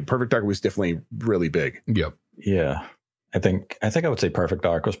bigger, but Perfect Dark was definitely really big. Yep. Yeah. I think I would say Perfect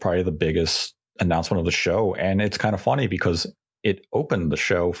Dark was probably the biggest announcement of the show. And it's kind of funny because it opened the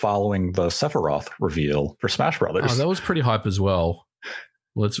show following the Sephiroth reveal for Smash Brothers. Oh, that was pretty hype as well.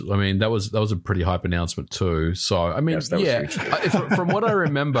 That was a pretty hype announcement too. So I mean, yes, from what I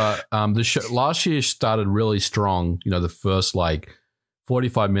remember, the show last year started really strong. You know, the first like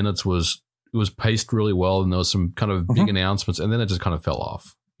 45 minutes was paced really well, and there was some kind of big announcements, and then it just kind of fell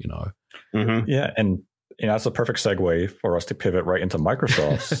off. You know, yeah, and that's a perfect segue for us to pivot right into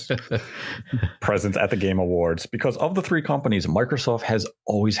Microsoft's presence at the Game Awards, because of the 3 companies, Microsoft has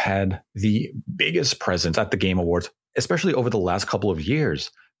always had the biggest presence at the Game Awards, especially over the last couple of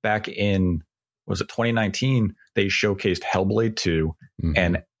years. Back in, was it 2019, they showcased Hellblade 2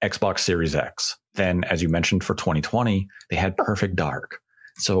 and Xbox Series X. Then, as you mentioned, for 2020, they had Perfect Dark.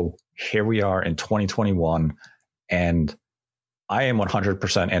 So here we are in 2021, and I am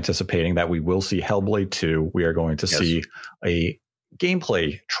 100% anticipating that we will see Hellblade 2. We are going to see a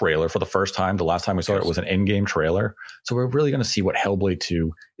gameplay trailer for the first time. The last time we saw it was an in-game trailer. So we're really going to see what Hellblade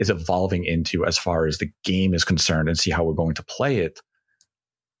 2 is evolving into as far as the game is concerned and see how we're going to play it.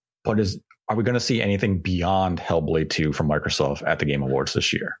 But are we going to see anything beyond Hellblade 2 from Microsoft at the Game Awards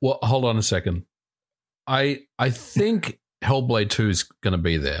this year? Well, hold on a second. I think Hellblade 2 is going to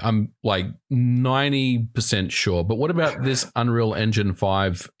be there. I'm like 90% sure. But what about this Unreal Engine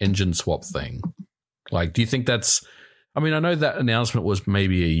 5 engine swap thing? Like, do you think that's... I mean, I know that announcement was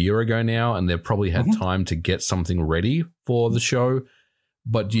maybe a year ago now, and they've probably had time to get something ready for the show.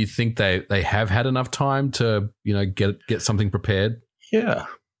 But do you think they have had enough time to, you know, get something prepared? Yeah.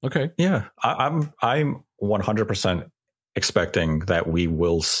 Okay. Yeah. I'm 100% expecting that we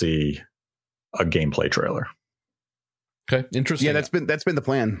will see a gameplay trailer. Okay, interesting. Yeah, that's been the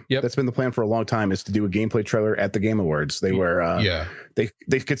plan. Yep. That's been the plan for a long time, is to do a gameplay trailer at the Game Awards. They were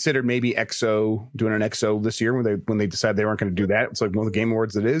they considered maybe doing an XO this year when they decided they weren't going to do that. It's like one of the Game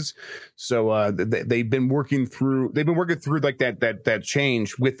Awards it is. So they've been working through like that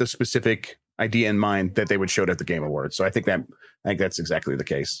change with the specific idea in mind that they would show it at the Game Awards. So I think that's exactly the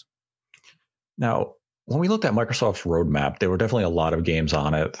case. Now, when we looked at Microsoft's roadmap, there were definitely a lot of games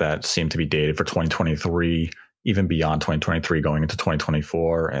on it that seemed to be dated for 2023. Even beyond 2023, going into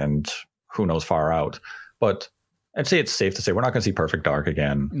 2024, and who knows far out. But I'd say it's safe to say we're not going to see Perfect Dark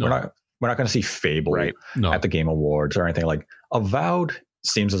again. No. We're not going to see Fable at the Game Awards or anything like. Avowed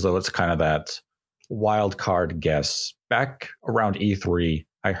seems as though it's kind of that wild card guess. Back around E3,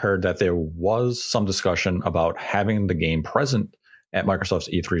 I heard that there was some discussion about having the game present at Microsoft's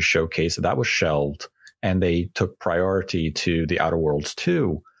E3 showcase. That was shelved, and they took priority to The Outer Worlds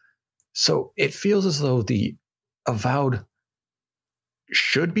 2. So it feels as though the Avowed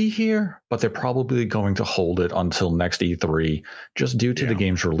should be here, but they're probably going to hold it until next E3 just due to the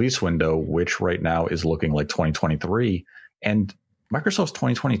game's release window, which right now is looking like 2023. And Microsoft's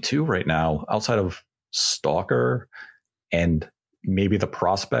 2022 right now, outside of Stalker and maybe the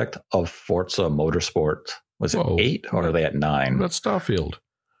prospect of Forza Motorsport, was it 8 or are they at 9? That's Starfield.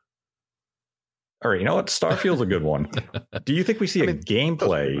 All right, you know what? Starfield's a good one. Do you think we see a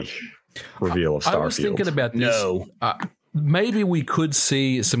gameplay reveal of Starfield? I was thinking about this. No. Maybe we could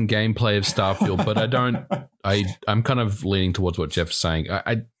see some gameplay of Starfield, but I don't. I'm kind of leaning towards what Jeff's saying.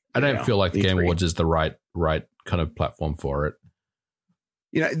 I don't feel like the Game Awards is the right kind of platform for it.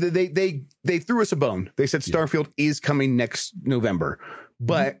 You know, they threw us a bone. They said Starfield is coming next November,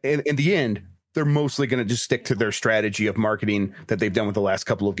 but in the end, they're mostly going to just stick to their strategy of marketing that they've done with the last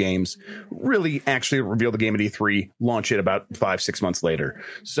couple of games. Really, actually reveal the game at E3, launch it about 5-6 months later.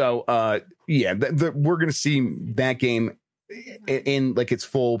 So, we're going to see that game in like its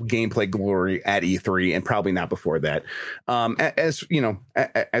full gameplay glory at E3, and probably not before that. As you know,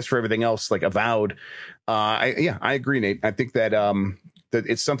 as for everything else, like Avowed, I agree, Nate. I think that that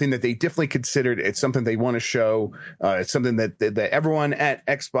it's something that they definitely considered. It's something they want to show. It's something that everyone at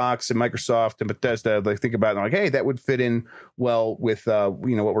Xbox and Microsoft and Bethesda, they think about it and like, hey, that would fit in well with what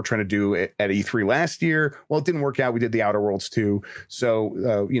we're trying to do at E3 last year. Well, it didn't work out. We did the Outer Worlds 2.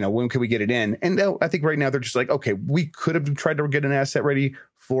 So when can we get it in? And I think right now they're just like, okay, we could have tried to get an asset ready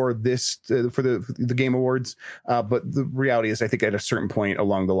for this for the Game Awards, but the reality is, I think at a certain point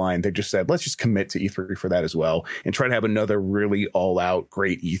along the line, they just said, let's just commit to E3 for that as well, and try to have another really all-out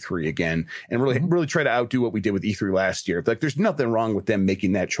great E3 again, and really try to outdo what we did with E3 last year. Like, there's nothing wrong with them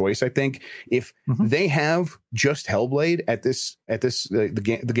making that choice. I think if they have just Hellblade at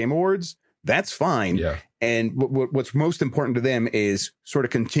the Game Awards, that's fine. Yeah. And what's most important to them is sort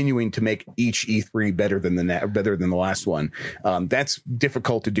of continuing to make each E3 better than the last one. That's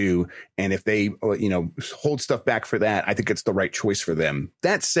difficult to do. And if they, hold stuff back for that, I think it's the right choice for them.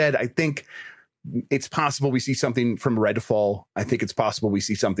 That said, I think it's possible we see something from Redfall. I think it's possible we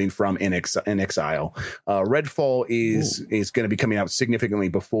see something from In Exile. Redfall is going to be coming out significantly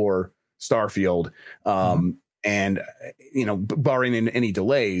before Starfield. And, barring any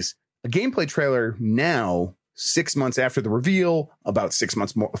delays, a gameplay trailer now, 6 months after the reveal, about 6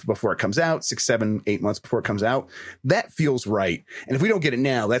 months more before it comes out, 6, 7, 8 months before it comes out, that feels right. And if we don't get it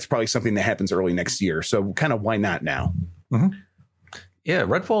now, that's probably something that happens early next year. So kind of why not now? Yeah,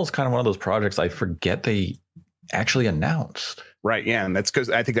 Redfall is kind of one of those projects I forget they actually announced. Right, yeah, and that's because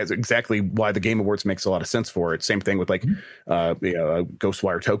I think that's exactly why the Game Awards makes a lot of sense for it. Same thing with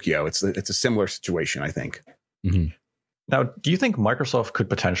Ghostwire Tokyo. It's a similar situation, I think. Now, do you think Microsoft could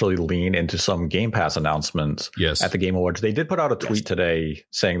potentially lean into some Game Pass announcements at the Game Awards? They did put out a tweet today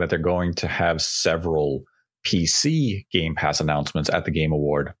saying that they're going to have several PC Game Pass announcements at the Game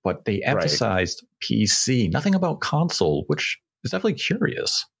Award, but they emphasized PC, nothing about console, which is definitely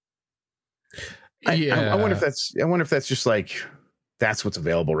curious. I wonder if that's just like, that's what's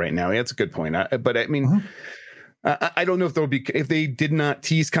available right now. Yeah, that's a good point. But I mean, I don't know if they did not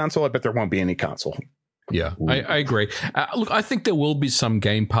tease console. I bet there won't be any console. Yeah, I agree. Look, I think there will be some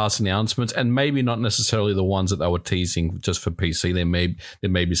Game Pass announcements, and maybe not necessarily the ones that they were teasing just for PC. There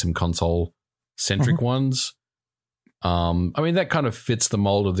may be some console-centric ones. I mean, that kind of fits the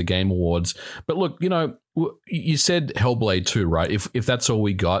mold of the Game Awards. But look, you said Hellblade 2, right? If that's all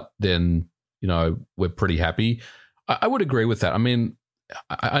we got, then, we're pretty happy. I would agree with that. I mean,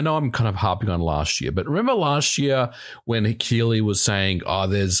 I know I'm kind of harping on last year, but remember last year when Keighley was saying,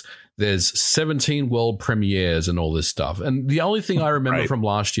 there's 17 world premieres and all this stuff. And the only thing I remember from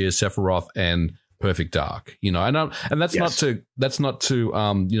last year is Sephiroth and Perfect Dark, and that's not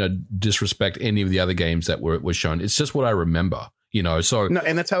to disrespect any of the other games that were shown. It's just what I remember, so. No,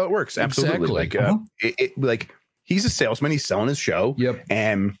 and that's how it works. Absolutely. Exactly. Like he's a salesman. He's selling his show. Yep.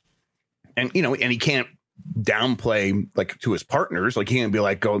 And he can't downplay like to his partners. Like he can't be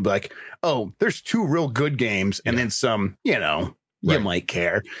like, oh, there's 2 real good games and then some, you might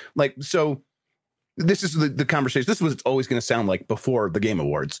care. Like, so this is the conversation. This is what it's always going to sound like before the Game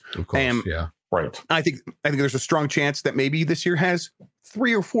Awards. Of course, yeah. Right. I think there's a strong chance that maybe this year has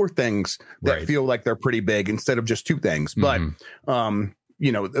 3 or 4 things that feel like they're pretty big instead of just 2 things. But,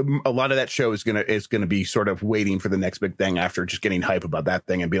 a lot of that show is gonna be sort of waiting for the next big thing after just getting hype about that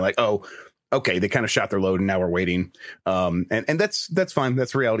thing and being like, oh, okay, they kind of shot their load and now we're waiting. And that's fine.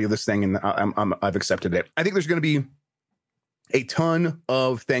 That's the reality of this thing. And I've accepted it. I think there's going to be a ton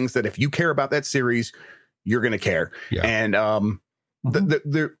of things that if you care about that series, you're going to care. Yeah. And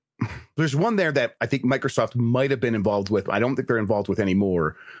there's one there that I think Microsoft might have been involved with. I don't think they're involved with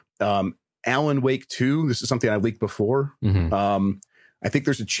anymore. Alan Wake 2. This is something I leaked before. I think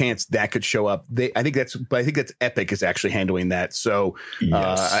there's a chance that could show up. I think that's Epic is actually handling that. So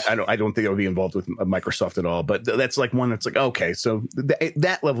I don't think it would be involved with Microsoft at all. But that's like one that's like, okay, so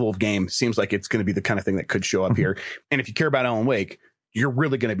that level of game seems like it's going to be the kind of thing that could show up here. And if you care about Alan Wake, you're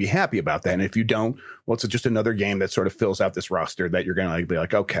really going to be happy about that. And if you don't, well, it's just another game that sort of fills out this roster that you're going to be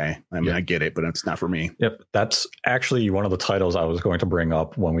like, okay, I mean, I get it, but it's not for me. Yep. That's actually one of the titles I was going to bring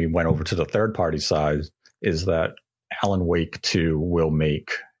up when we went over to the third party side, is that Alan Wake 2 will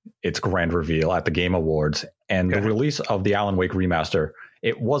make its grand reveal at the Game Awards. And the release of the Alan Wake remaster,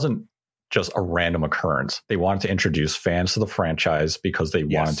 it wasn't just a random occurrence. They wanted to introduce fans to the franchise because they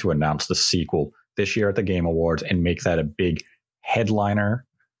wanted to announce the sequel this year at the Game Awards and make that a big headliner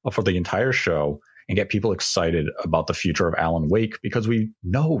for the entire show and get people excited about the future of Alan Wake, because we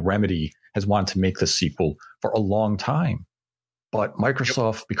know Remedy has wanted to make the sequel for a long time. But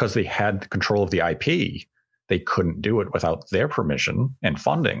Microsoft, because they had control of the IP, they couldn't do it without their permission and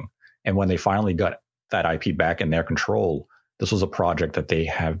funding. And when they finally got that IP back in their control, this was a project that they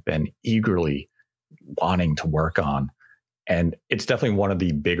have been eagerly wanting to work on. And it's definitely one of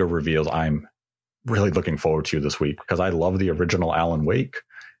the bigger reveals I'm really looking forward to this week because I love the original Alan Wake.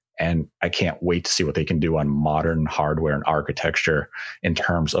 And I can't wait to see what they can do on modern hardware and architecture in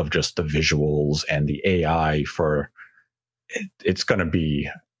terms of just the visuals and the AI for it. It's going to be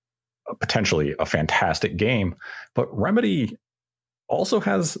potentially a fantastic game. But Remedy also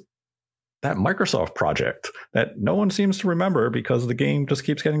has that Microsoft project that no one seems to remember because the game just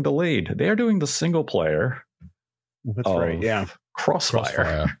keeps getting delayed. They are doing the single player. That's right. Yeah.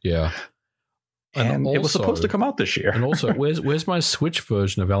 Crossfire. Yeah. And also, it was supposed to come out this year. And also, where's my Switch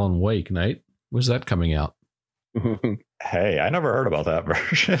version of Alan Wake, Nate? Where's that coming out? Hey, I never heard about that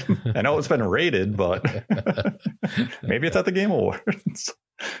version. I know it's been rated, but maybe it's at the Game Awards.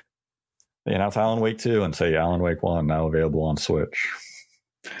 They announce Alan Wake 2 and say Alan Wake 1 now available on Switch.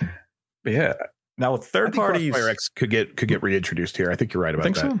 But yeah. Now with third parties, Crossfire X could get reintroduced here. I think you're right about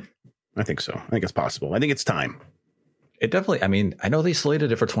that. So? I think so. I think it's possible. I think it's time. It definitely, I mean, I know they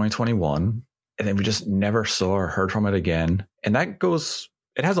slated it for 2021. And then we just never saw or heard from it again. And that goes,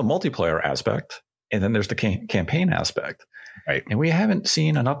 it has a multiplayer aspect. And then there's the campaign aspect. Right. And we haven't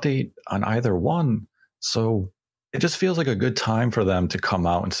seen an update on either one. So it just feels like a good time for them to come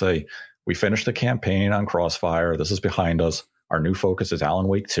out and say, we finished the campaign on Crossfire. This is behind us. Our new focus is Alan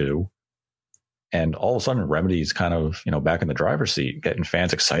Wake 2. And all of a sudden, Remedy's kind of, back in the driver's seat, getting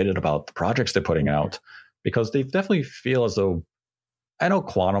fans excited about the projects they're putting out because they definitely feel as though, I know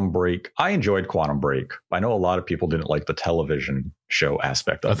Quantum Break. I enjoyed Quantum Break. I know a lot of people didn't like the television show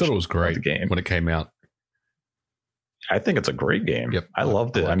aspect of it. I thought it was great the game when it came out. I think it's a great game. Yep, I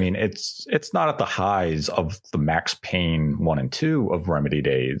loved it. I mean, it's not at the highs of the Max Payne 1 and 2 of Remedy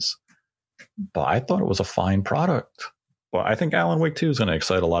days, but I thought it was a fine product. Well, I think Alan Wake 2 is going to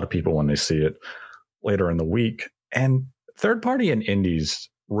excite a lot of people when they see it later in the week. And third party and indies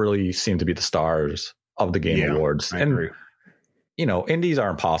really seem to be the stars of the Game Awards. I agree. Indies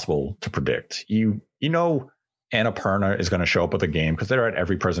are impossible to predict. Annapurna is going to show up with a game because they're at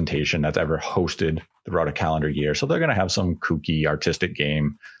every presentation that's ever hosted throughout a calendar year. So they're going to have some kooky artistic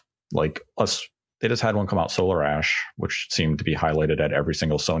game like us. They just had one come out, Solar Ash, which seemed to be highlighted at every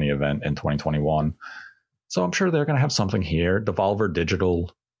single Sony event in 2021. So I'm sure they're going to have something here. Devolver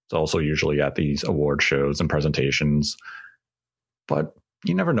Digital is also usually at these award shows and presentations. But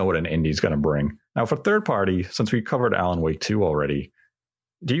you never know what an indie is going to bring. Now, for third party, since we covered Alan Wake 2 already,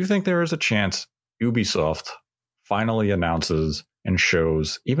 do you think there is a chance Ubisoft finally announces and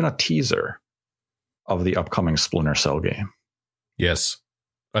shows even a teaser of the upcoming Splinter Cell game? Yes.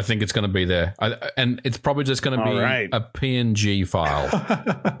 I think it's going to be there. And it's probably just going to be a PNG file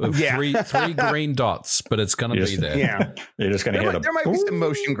with three green dots, but it's going to be there. Yeah. You're just going to hear there might be some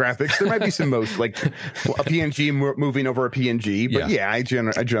motion graphics. There might be some motion, like a PNG moving over a PNG. But I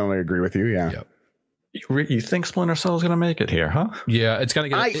generally agree with you. Yeah. Yep. You think Splinter Cell is going to make it here, huh? Yeah, it's going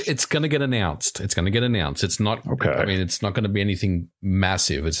to get announced. It's going to get announced. It's not. Okay. I mean, it's not going to be anything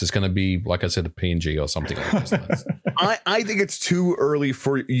massive. It's just going to be, like I said, a PNG or something like this. I think it's too early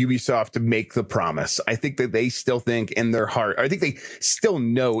for Ubisoft to make the promise. I think that they still think in their heart. I think they still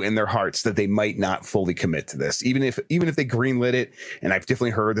know in their hearts that they might not fully commit to this, even if they greenlit it. And I've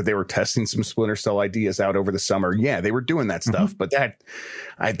definitely heard that they were testing some Splinter Cell ideas out over the summer. Yeah, they were doing that stuff, but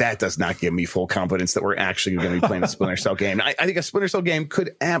that does not give me full confidence that we're actually going to be playing a Splinter Cell game. I think a Splinter Cell game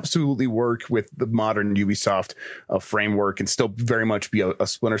could absolutely work with the modern Ubisoft framework and still very much be a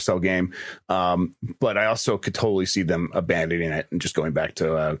Splinter Cell game. But I also could totally see them abandoning it and just going back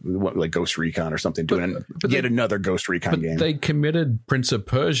to like Ghost Recon or something, doing yet another Ghost Recon game. They committed Prince of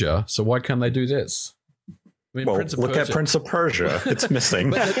Persia, so why can't they do this? I mean, look at Prince of Persia. It's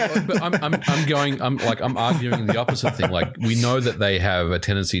missing. but I'm arguing the opposite thing. Like, we know that they have a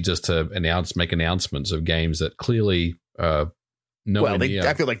tendency just to make announcements of games that clearly I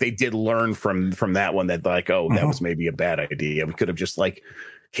feel like they did learn from that one that that was maybe a bad idea. We could have just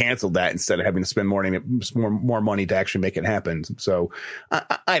canceled that instead of having to spend more money to actually make it happen. So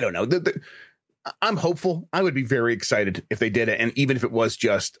I don't know. I'm hopeful. I would be very excited if they did it, and even if it was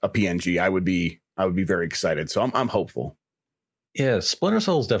just a PNG, I would be very excited. So I'm hopeful. Yeah, Splinter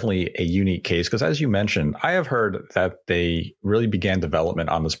Cell is definitely a unique case because, as you mentioned, I have heard that they really began development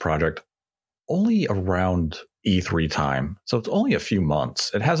on this project only around E3 time. So it's only a few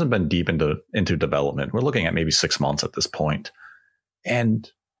months. It hasn't been deep into development. We're looking at maybe 6 months at this point. And,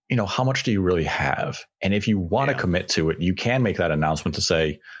 how much do you really have? And if you want to commit to it, you can make that announcement to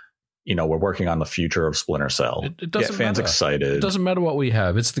say, we're working on the future of Splinter Cell. It doesn't get fans matter. excited. It doesn't matter what we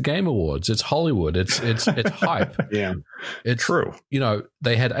have. It's the Game Awards. It's Hollywood. It's hype. Yeah, it's true.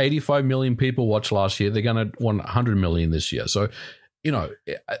 They had 85 million people watch last year. They're going to want 100 million this year. So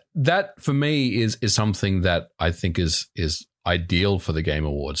that for me is something that I think is ideal for the Game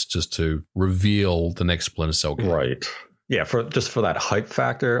Awards, just to reveal the next Splinter Cell game. Right. Yeah, for that hype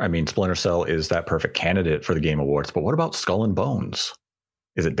factor. I mean, Splinter Cell is that perfect candidate for the Game Awards, but what about Skull and Bones?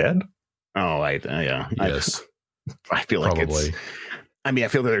 Is it dead? Oh, yeah. Yes. I feel like probably. I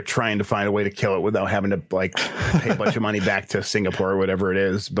feel that they're trying to find a way to kill it without having to pay a bunch of money back to Singapore or whatever it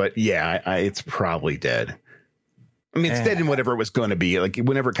is. But yeah, it's probably dead. It's dead in whatever it was going to be. Like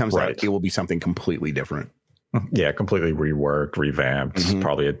whenever it comes out, it will be something completely different. Yeah, completely reworked, revamped. Mm-hmm.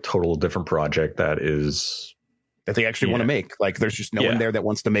 Probably a total different project that they actually want to make. Like there's just no one there that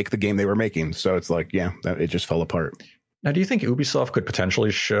wants to make the game they were making. So it's like, it just fell apart. Now, do you think Ubisoft could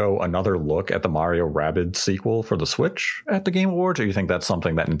potentially show another look at the Mario Rabbids sequel for the Switch at the Game Awards? Or do you think that's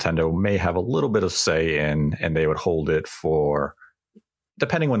something that Nintendo may have a little bit of say in, and they would hold it for,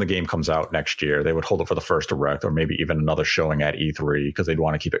 depending when the game comes out next year, they would hold it for the first Direct or maybe even another showing at E3 because they'd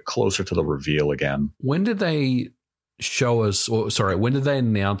want to keep it closer to the reveal again. When did they show us, when did they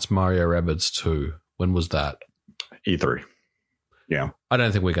announce Mario Rabbids 2? When was that? E3. Yeah. I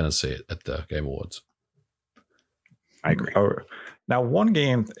don't think we're going to see it at the Game Awards. I agree. Now, one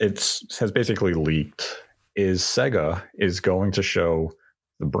game has basically leaked is Sega is going to show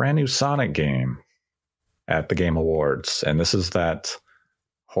the brand new Sonic game at the Game Awards. And this is that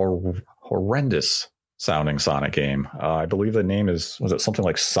horrendous sounding Sonic game. I believe the name was it something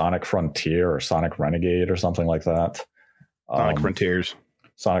like Sonic Frontier or Sonic Renegade or something like that? Sonic Frontiers.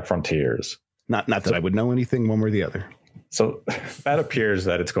 Sonic Frontiers. Not that I would know anything one way or the other. So that appears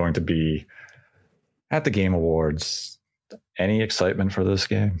that it's going to be at the Game Awards. Any excitement for this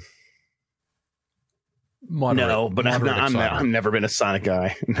game? I've never been a Sonic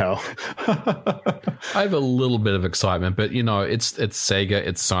guy. No. I have a little bit of excitement, but it's Sega,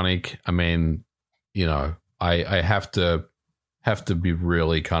 it's Sonic. I have to be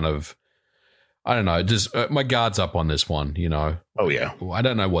really kind of, I don't know, just my guard's up on this one. Oh yeah. I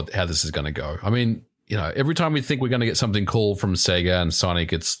don't know how this is going to go. Every time we think we're going to get something cool from Sega and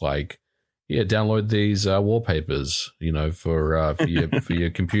Sonic, it's like, download these wallpapers, for your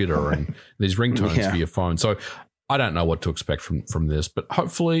computer and these ringtones for your phone. So I don't know what to expect from this, but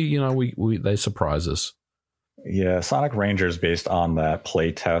hopefully, they surprise us. Yeah, Sonic Rangers, based on that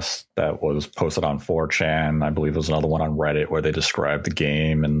play test that was posted on 4chan. I believe there's another one on Reddit where they described the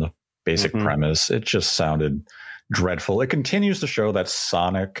game and the basic premise. It just sounded dreadful. It continues to show that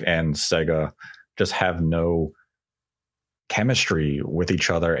Sonic and Sega just have no chemistry with each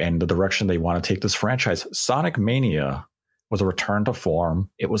other and the direction they want to take this franchise. Sonic Mania was a return to form.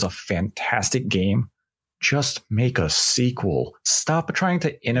 It was a fantastic game. Just make a sequel. Stop trying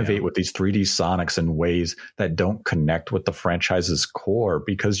to innovate with these 3D Sonics in ways that don't connect with the franchise's core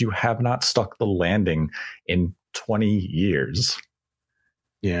because you have not stuck the landing in 20 years.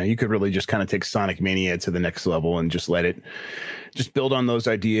 Yeah, you could really just kind of take Sonic Mania to the next level and just let it just build on those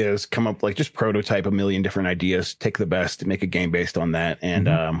ideas, come up just prototype a million different ideas, take the best, make a game based on that. And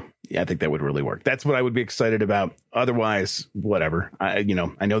I think that would really work. That's what I would be excited about. Otherwise, whatever. I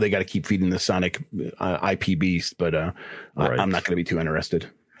know they got to keep feeding the Sonic IP beast, but right. I'm not going to be too interested.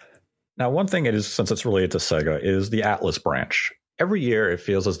 Now, one thing it is, since it's related to Sega, is the Atlas branch. Every year, it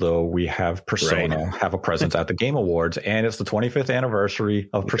feels as though we have Persona have a presence at the Game Awards, and it's the 25th anniversary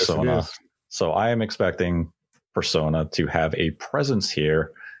of Persona. So I am expecting Persona to have a presence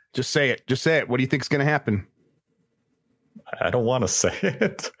here. Just say it. What do you think is going to happen? I don't want to say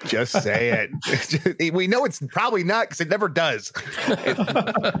it. Just say it. We know it's probably not because it never does.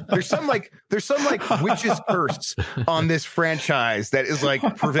 There's some witch's curse on this franchise that is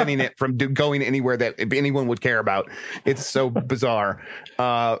preventing it from going anywhere that anyone would care about. It's so bizarre.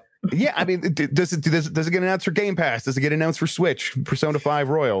 Does it get announced for Game Pass? Does it get announced for Switch? Persona 5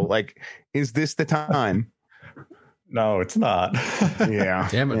 Royal? Is this the time? No, it's not. Yeah.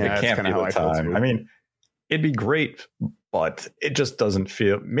 Damn it. It can't be the time. It'd be great, but it just doesn't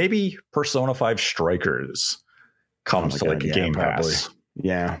feel. Maybe Persona 5 Strikers comes to Game Pass.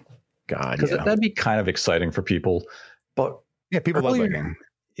 Yeah. God. Because that'd be kind of exciting for people. But people love that game.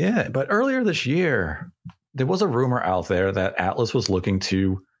 Yeah. But earlier this year, there was a rumor out there that Atlas was looking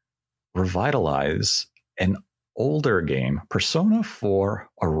to revitalize an older game, Persona 4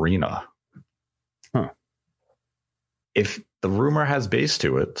 Arena. Huh. If the rumor has base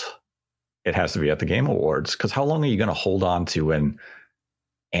to it, it has to be at the Game Awards, because how long are you going to hold on to an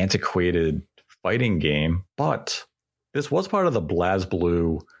antiquated fighting game? But this was part of the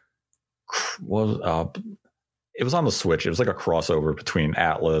BlazBlue. It was on the Switch. It was like a crossover between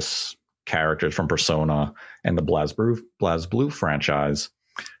Atlas characters from Persona and the BlazBlue franchise.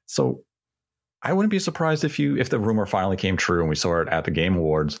 So I wouldn't be surprised if the rumor finally came true and we saw it at the Game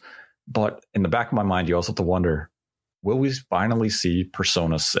Awards. But in the back of my mind, you also have to wonder, will we finally see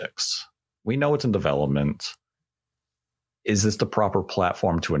Persona 6? We know it's in development. Is this the proper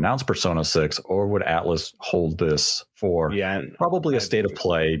platform to announce Persona 6, or would Atlas hold this for probably a state of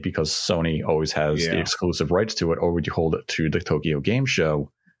play because Sony always has the exclusive rights to it, or would you hold it to the Tokyo Game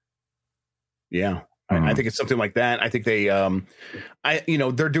Show? Yeah. I think it's something like that. I think they,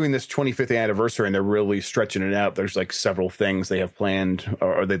 they're doing this 25th anniversary and they're really stretching it out. There's like several things they have planned,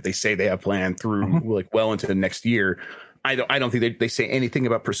 or that they say they have planned through like well into the next year. I don't think they say anything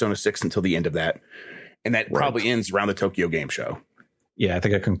about Persona 6 until the end of that. And that probably ends around the Tokyo Game Show. Yeah, I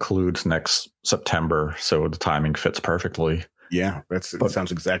think it concludes next September. So the timing fits perfectly. Yeah, that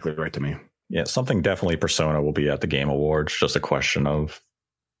sounds exactly right to me. Yeah, something definitely Persona will be at the Game Awards. Just a question of,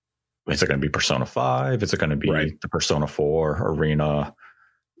 is it going to be Persona 5? Is it going to be the Persona 4 Arena,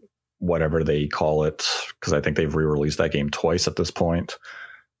 whatever they call it? Because I think they've re-released that game twice at this point.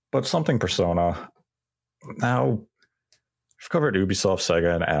 But something Persona. Now, we've covered Ubisoft,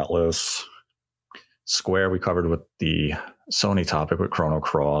 Sega, and Atlas. Square, we covered with the Sony topic with Chrono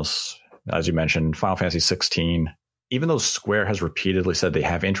Cross. As you mentioned, Final Fantasy 16. Even though Square has repeatedly said they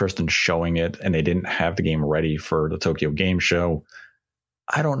have interest in showing it and they didn't have the game ready for the Tokyo Game Show,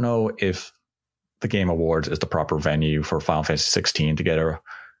 I don't know if the Game Awards is the proper venue for Final Fantasy 16 to get a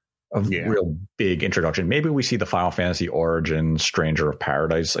real big introduction. Maybe we see the Final Fantasy Origin Stranger of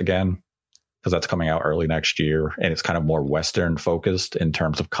Paradise again, because that's coming out early next year, and it's kind of more Western focused in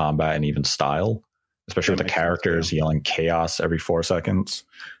terms of combat and even style, especially with the characters yelling chaos every 4 seconds.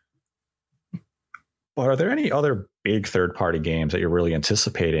 But are there any other big third-party games that you're really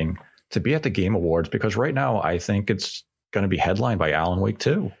anticipating to be at the Game Awards? Because right now, I think it's going to be headlined by Alan Wake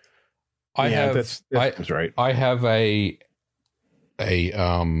 2. That's right. I have a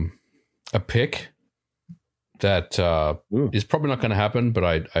pick that is probably not going to happen,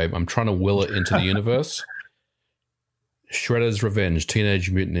 but I'm trying to will it into the universe. Shredder's Revenge,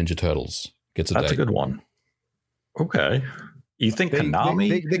 Teenage Mutant Ninja Turtles gets a date. That's a good one. Okay. You think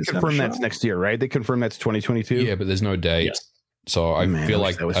Konami? They confirmed that's next year, right? They confirmed that's 2022. Yeah, but there's no date. Yes. So I feel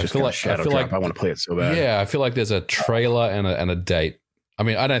like I want to play it so bad. Yeah, I feel like there's a trailer and a date. I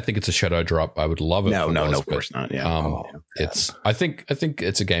mean, I don't think it's a shadow drop. I would love it. No, of course not. Yeah, it's. I think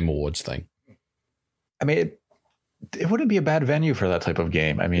it's a Game Awards thing. I mean, it wouldn't be a bad venue for that type of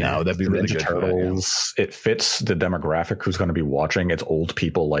game. I mean, no, that'd be really Ninja good. Turtles. It fits the demographic who's going to be watching. It's old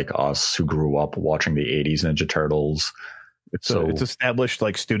people like us who grew up watching the 80s Ninja Turtles. It's established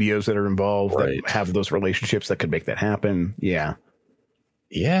like studios that are involved that have those relationships that could make that happen. Yeah,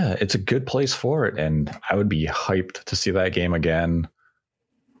 it's a good place for it, and I would be hyped to see that game again.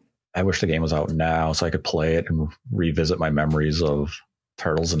 I wish the game was out now so I could play it and revisit my memories of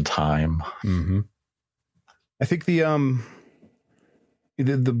Turtles in Time. Mm-hmm. I think the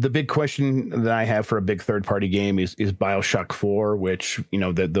big question that I have for a big third party game is BioShock 4, which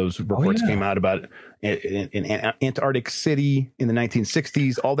those reports came out about in Antarctic City in the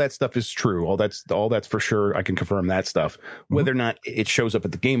 1960s. All that stuff is true. All that's for sure. I can confirm that stuff. Whether or not it shows up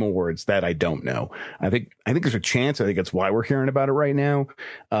at the Game Awards, that I don't know. I think there's a chance. I think that's why we're hearing about it right now.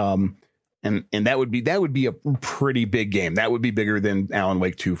 And that would be a pretty big game. That would be bigger than Alan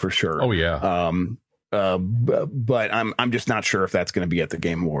Wake 2 for sure. Oh yeah. But I'm just not sure if that's going to be at the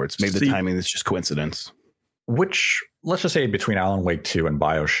Game Awards. Maybe the timing is just coincidence. Let's just say between Alan Wake 2 and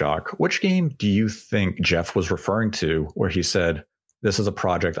BioShock, which game do you think Jeff was referring to where he said, this is a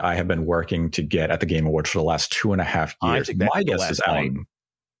project I have been working to get at the Game Awards for the last 2.5 years? My guess is Alan.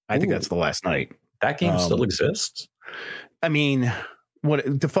 I think that's The Last Night. That game still exists? I mean,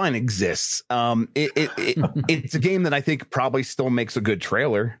 what define exists? It's a game that I think probably still makes a good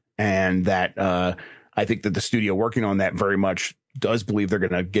trailer, and that I think that the studio working on that very much does believe they're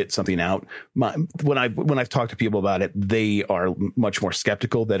going to get something out. When I've talked to people about it, they are much more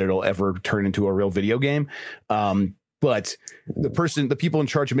skeptical that it'll ever turn into a real video game. But the people in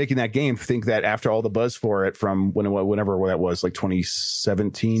charge of making that game think that after all the buzz for it from whenever that was, like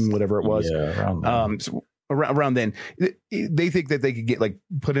 2017, whatever it was, around then, they think that they could get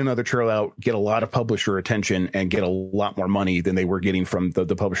put another trailer out, get a lot of publisher attention, and get a lot more money than they were getting from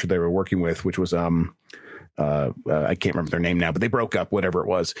the publisher they were working with, which was I can't remember their name now, but they broke up, whatever it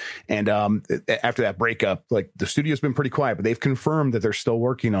was. And after that breakup, the studio's been pretty quiet, but they've confirmed that they're still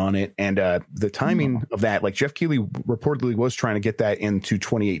working on it. And the timing of that, Jeff Keighley reportedly was trying to get that into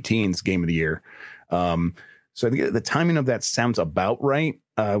 2018's Game of the Year. So I think the timing of that sounds about right.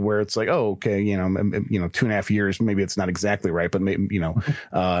 Where it's like, oh, okay, 2.5 years, maybe it's not exactly right, but maybe,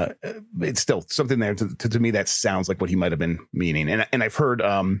 it's still something there to me that sounds like what he might have been meaning. And I've heard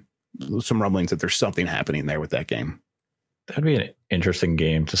some rumblings that there's something happening there with that game. That'd be an interesting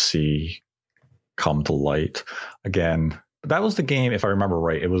game to see come to light again. That was the game, if I remember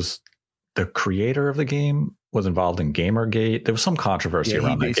right. It was the creator of the game was involved in Gamergate. There was some controversy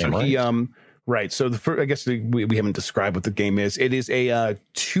around that game, right? Right. So I guess we haven't described what the game is. It is a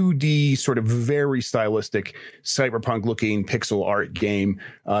 2D sort of very stylistic cyberpunk looking pixel art game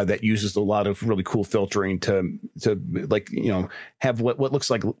that uses a lot of really cool filtering to like, have what looks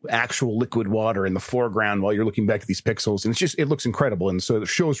like actual liquid water in the foreground while you're looking back at these pixels. And it looks incredible. And so the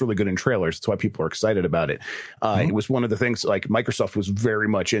show is really good in trailers. That's why people are excited about it. It was one of the things like Microsoft was very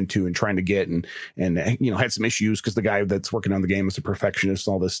much into and trying to get and had some issues because the guy that's working on the game is a perfectionist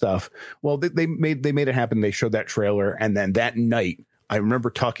and all this stuff. Well, they made it happen. They showed that trailer, and then that night I remember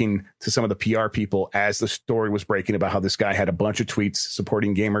talking to some of the PR people as the story was breaking about how this guy had a bunch of tweets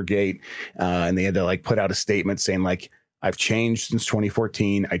supporting Gamergate, and they had to like put out a statement saying like, I've changed since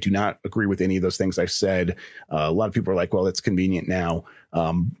 2014. I do not agree with any of those things I've said. A lot of people are like, well, that's convenient now.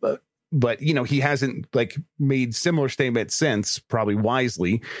 But he hasn't like made similar statements since, probably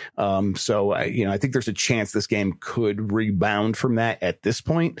wisely. So I think there's a chance this game could rebound from that at this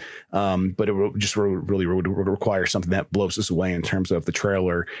point. But it really would require something that blows us away in terms of the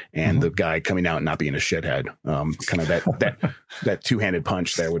trailer and the guy coming out and not being a shithead. Kind of that two-handed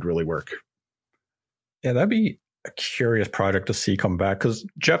punch there would really work. Yeah, that'd be a curious project to see come back, because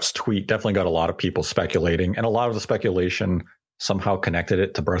Jeff's tweet definitely got a lot of people speculating, and a lot of the speculation somehow connected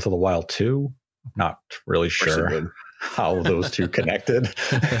it to Breath of the Wild 2. Not really sure how those two connected.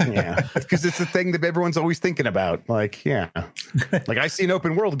 Yeah, because it's the thing that everyone's always thinking about. Like, yeah, like I see an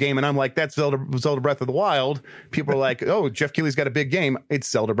open world game and I'm like, that's Zelda Breath of the Wild. People are like, oh, Jeff Keighley's got a big game. It's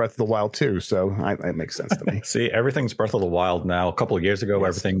Zelda Breath of the Wild 2. So it makes sense to me. See, everything's Breath of the Wild now. A couple of years ago,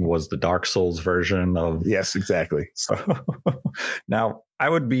 everything was the Dark Souls version of. Yes, exactly. So now I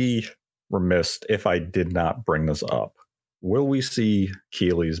would be remiss if I did not bring this up. Will we see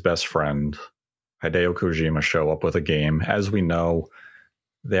Keighley's best friend, Hideo Kojima, show up with a game? As we know,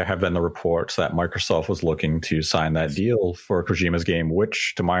 there have been the reports that Microsoft was looking to sign that deal for Kojima's game,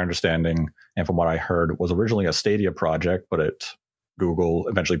 which, to my understanding, and from what I heard, was originally a Stadia project, but Google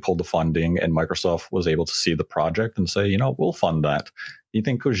eventually pulled the funding, and Microsoft was able to see the project and say, we'll fund that. Do you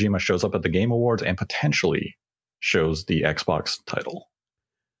think Kojima shows up at the Game Awards and potentially shows the Xbox title?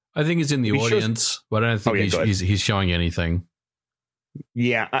 I think he's in the audience, but I don't think he's showing anything.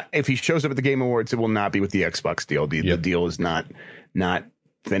 Yeah, if he shows up at the Game Awards, it will not be with the Xbox deal. The deal is not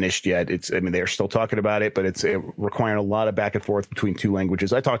finished yet. They're still talking about it, but it's requiring a lot of back and forth between two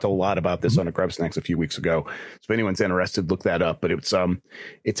languages. I talked a lot about this on a Grubb Snacks a few weeks ago. So if anyone's interested, look that up. But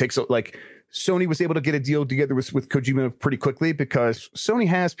it takes like Sony was able to get a deal together with Kojima pretty quickly because Sony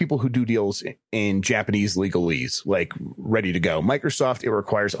has people who do deals in Japanese legalese, like ready to go. Microsoft, it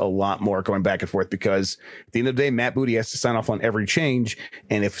requires a lot more going back and forth because at the end of the day, Matt Booty has to sign off on every change.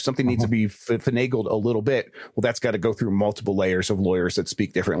 And if something needs to be finagled a little bit, well, that's got to go through multiple layers of lawyers that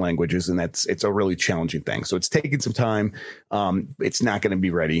speak different languages. And it's a really challenging thing. So it's taking some time. It's not going to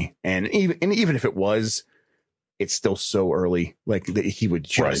be ready. And even if it was, it's still so early. Like he would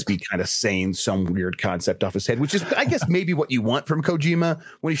just be kind of saying some weird concept off his head, which is, I guess, maybe what you want from Kojima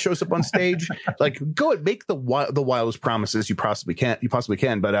when he shows up on stage. Like, go and make the wildest promises you possibly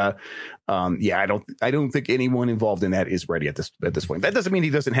can. But I don't think anyone involved in that is ready at this point. That doesn't mean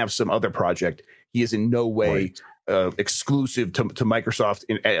he doesn't have some other project. He is in no way exclusive to Microsoft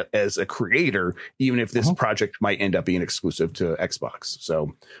as a creator, even if this project might end up being exclusive to Xbox.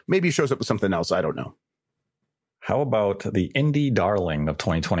 So maybe he shows up with something else. I don't know. How about the indie darling of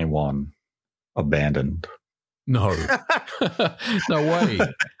 2021, Abandoned? No. No way.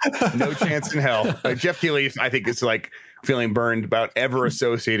 No chance in hell. Jeff Keighley, I think, is like feeling burned about ever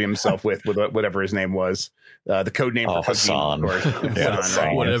associating himself with whatever his name was. The code name for Hassan.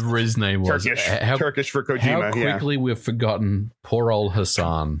 Hassan. Whatever his name was. Turkish for Kojima. How quickly we've forgotten poor old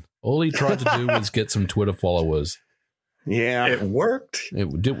Hassan. All he tried to do was get some Twitter followers. Yeah, it worked.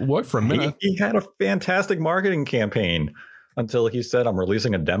 It did work for a minute. He had a fantastic marketing campaign until he said, I'm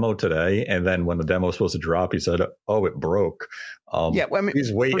releasing a demo today. And then when the demo was supposed to drop, he said, oh, it broke.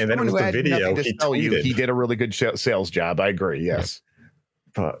 He's waiting. And then it was the video. He did a really good sales job. I agree. Yes.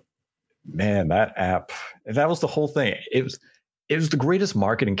 But man, that app, that was the whole thing. It was the greatest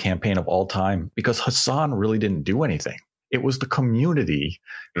marketing campaign of all time because Hassan really didn't do anything. It was the community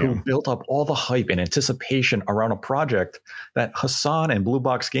who built up all the hype and anticipation around a project that Hassan and Blue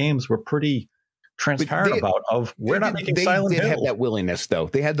Box Games were pretty transparent about. We're not making Silent Hill. They had that willingness, though.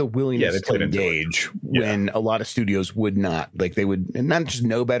 They had the willingness to engage when a lot of studios would not. Like they would not just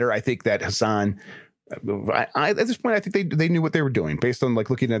know better. I think that Hassan at this point, I think they knew what they were doing based on like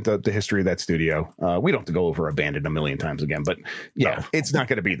looking at the history of that studio. We don't have to go over Abandoned a million times again, but yeah, no. It's not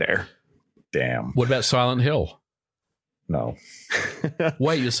going to be there. Damn. What about Silent Hill? No.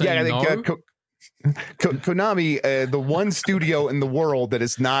 Wait, you're saying I think, no? Konami, the one studio in the world that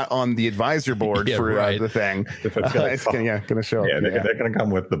is not on the advisor board for the thing, it's going to show up. Yeah, they're going to come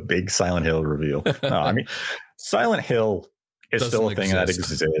with the big Silent Hill reveal. No, I mean, Silent Hill is still a thing that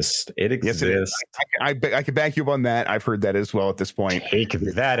exists. It exists. Yes, I can back you up on that. I've heard that as well at this point. Take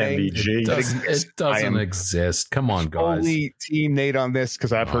that, MVG. It doesn't exist. Come on, guys. Only Team Nate on this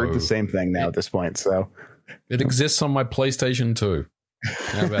because I've heard the same thing now at this point. So it exists on my PlayStation 2.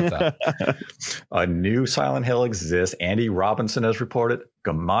 How about that? A new Silent Hill exists. Andy Robinson has reported.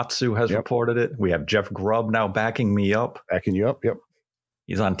 Gamatsu has reported it. We have Jeff Grubb now backing me up. Backing you up, yep.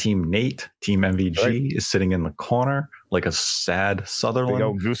 He's on Team Nate. Team MVG is sitting in the corner like a sad Sutherland. Big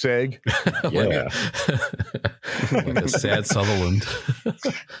old goose egg. Yeah. Like a sad Sutherland.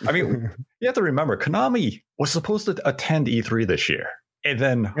 I mean, you have to remember, Konami was supposed to attend E3 this year. And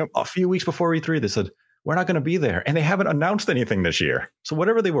then a few weeks before E3, they said, we're not going to be there. And they haven't announced anything this year. So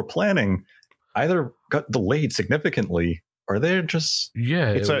whatever they were planning either got delayed significantly or they're just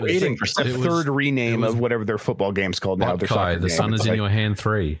waiting for the third rename of whatever their football game's called now. The Sun is in Your Hand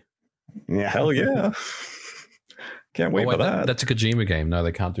 3. Yeah. Hell yeah. Can't wait for that. That's a Kojima game. No,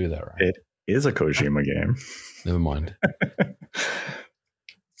 they can't do that, right? It is a Kojima game. Never mind.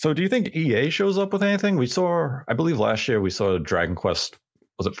 So do you think EA shows up with anything? I believe last year we saw Dragon Quest,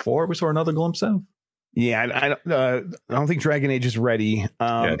 was it 4? We saw another glimpse of? Yeah, I don't think Dragon Age is ready.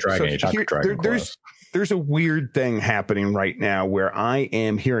 Dragon Age. There's a weird thing happening right now where I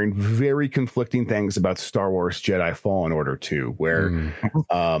am hearing very conflicting things about Star Wars Jedi Fallen Order 2, where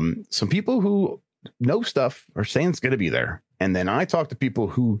some people who know stuff are saying it's going to be there. And then I talk to people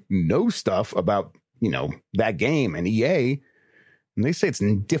who know stuff about, that game and EA, and they say it's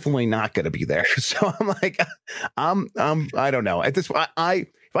definitely not going to be there. So I'm like, I don't know. At this point,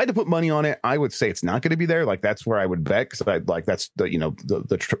 if I had to put money on it, I would say it's not going to be there. Like that's where I would bet because that's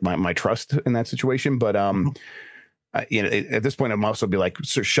my trust in that situation. But at this point, I'm also be like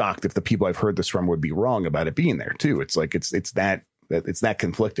so shocked if the people I've heard this from would be wrong about it being there too. It's like it's that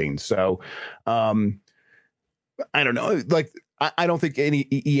conflicting. So I don't know. Like I don't think any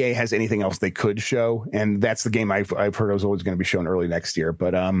EA has anything else they could show, and that's the game I've heard was always going to be shown early next year.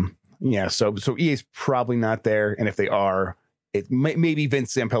 But so EA's probably not there, and if they are. Maybe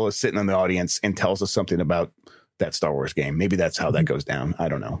Vince Zampella is sitting in the audience and tells us something about that Star Wars game. Maybe that's how that goes down. I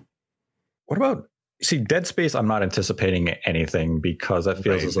don't know. What about Dead Space? I'm not anticipating anything because that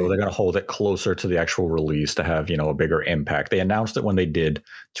feels as though they're going to hold it closer to the actual release to have, a bigger impact. They announced it when they did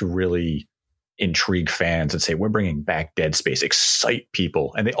to really intrigue fans and say, we're bringing back Dead Space, excite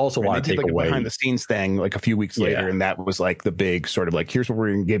people. And they also want to take away behind the scenes thing like a few weeks later. And that was like the big sort of like, here's what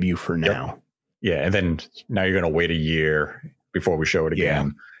we're going to give you for now. Yeah. And then now you're going to wait a year before we show it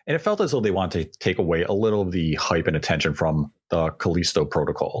again. And it felt as though they wanted to take away a little of the hype and attention from the Callisto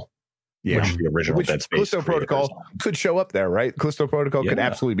Protocol. Yeah. Which is the original Dead Space. Callisto Protocol could show up there, right? Callisto Protocol could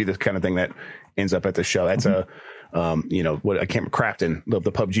absolutely be the kind of thing that ends up at the show. That's what I can't Crafton,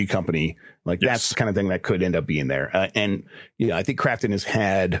 the PUBG company. Like that's the kind of thing that could end up being there. And I think Crafton has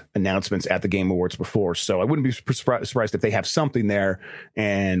had announcements at the Game Awards before, so I wouldn't be surprised if they have something there.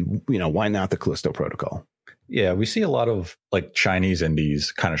 And why not the Callisto Protocol? Yeah, we see a lot of like Chinese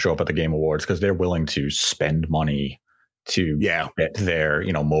indies kind of show up at the Game Awards because they're willing to spend money to get their,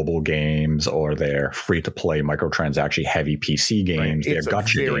 mobile games or their free to play microtransaction heavy PC games, their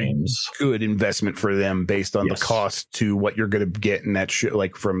gacha games. Good investment for them based on the cost to what you're going to get in that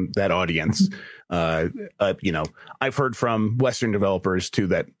like from that audience. I've heard from Western developers too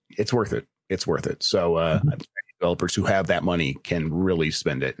that it's worth it. It's worth it. So developers who have that money can really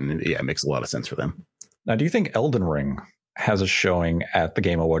spend it, and it makes a lot of sense for them. Now, do you think Elden Ring has a showing at the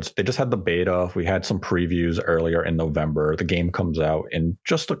Game Awards? They just had the beta. We had some previews earlier in November. The game comes out in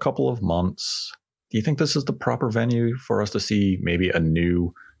just a couple of months. Do you think this is the proper venue for us to see maybe a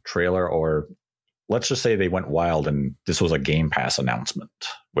new trailer? Or let's just say they went wild and this was a Game Pass announcement,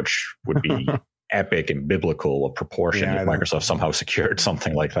 which would be epic and biblical of proportion if Microsoft somehow secured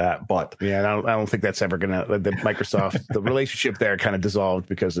something like that. But I don't think that's ever gonna the Microsoft the relationship there kind of dissolved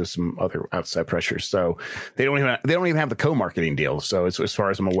because of some other outside pressures. So they don't even have the co-marketing deal. So it's, as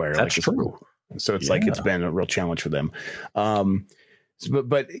far as I'm aware, that's true. So it's like it's been a real challenge for them.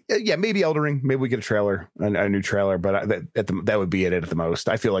 But maybe Elden Ring, maybe we get a trailer, a new trailer, but that would be it at the most.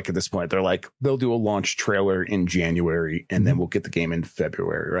 I feel like at this point they'll do a launch trailer in January and then we'll get the game in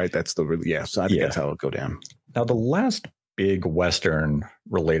February, right? That's so I think that's how it'll go down. Now the last big Western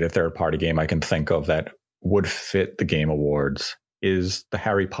related third party game I can think of that would fit the Game Awards is the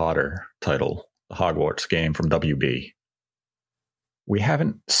Harry Potter title, the Hogwarts game from WB. We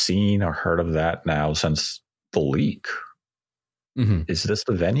haven't seen or heard of that now since the leak. Mm-hmm. Is this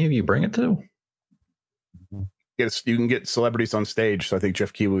the venue you bring it to? Yes, you can get celebrities on stage, so I think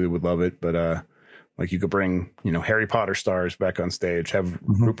Jeff Keighley would love it. But like you could bring, Harry Potter stars back on stage, have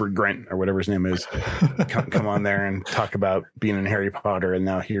Rupert Grint or whatever his name is come on there and talk about being in Harry Potter, and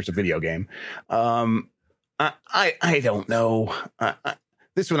now here's a video game. I don't know.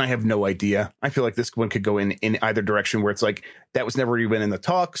 This one I have no idea. I feel like this one could go in either direction, where it's like that was never even in the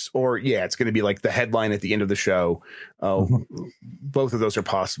talks, or it's going to be like the headline at the end of the show. Both of those are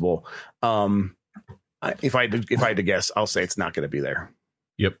possible. If I had to guess, I'll say it's not going to be there.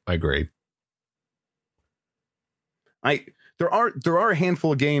 Yep, I agree. There are a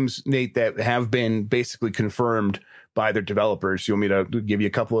handful of games, Nate, that have been basically confirmed by their developers. You want me to give you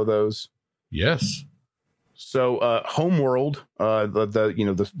a couple of those? Yes. So Homeworld,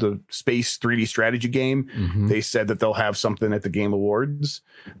 the space 3D strategy game, they said that they'll have something at the Game Awards.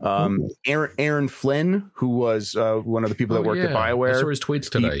 Aaron Flynn, who was one of the people that worked at BioWare. I saw his tweets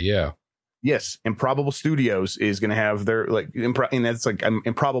today, Yes, Improbable Studios is going to have their and that's like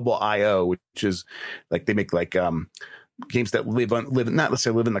Improbable IO, which is like they make like games that live not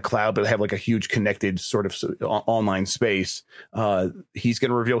necessarily live in the cloud, but have like a huge connected sort of online space. He's going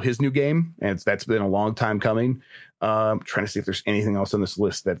to reveal his new game, and that's been a long time coming. I'm trying to see if there's anything else on this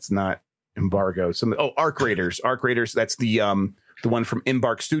list that's not embargoed. Arc Raiders. That's the one from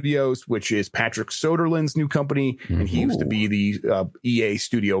Embark Studios, which is Patrick Soderlund's new company, and he used to be the EA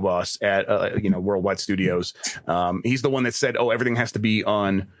studio boss at Worldwide Studios. He's the one that said, everything has to be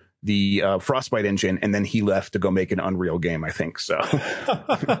on the Frostbite engine, and then he left to go make an Unreal game, I think. So,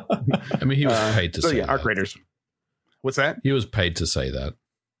 I mean, he was paid to say that. Arc Raiders. What's that? He was paid to say that.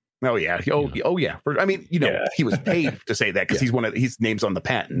 Oh yeah. Yeah. He was paid to say that because he's his name's on the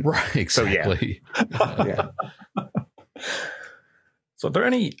patent. Right. Exactly. So, yeah. So are there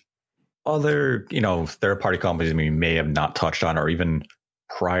any other, third-party companies we may have not touched on, or even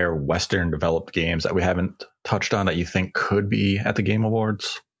prior Western developed games that we haven't touched on that you think could be at the Game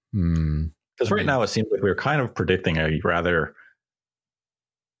Awards? Because right now it seems like we're kind of predicting a rather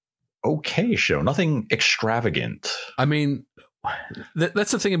okay show, nothing extravagant. I mean,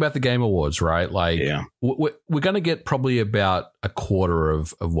 that's the thing about the Game Awards, right? Like, we're going to get probably about a quarter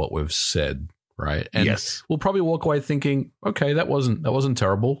of what we've said. Right. And we'll probably walk away thinking, okay, that wasn't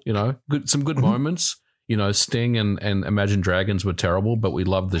terrible. Some good moments. Sting and Imagine Dragons were terrible, but we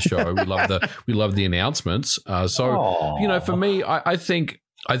loved the show. we loved the announcements. For me, I think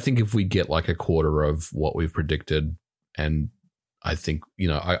if we get like a quarter of what we've predicted, and I think,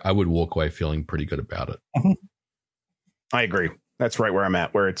 I would walk away feeling pretty good about it. I agree. That's right where I'm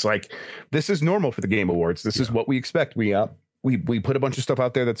at, where it's like, this is normal for the Game Awards. This is what we expect. We put a bunch of stuff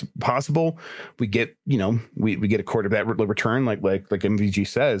out there that's possible. We get, we get a quarter of that return, like MVG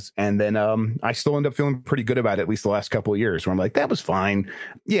says. And then I still end up feeling pretty good about it, at least the last couple of years, where I'm like, that was fine.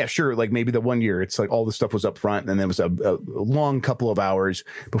 Yeah, sure. Like maybe the 1 year, it's like all the stuff was up front, and then there was a long couple of hours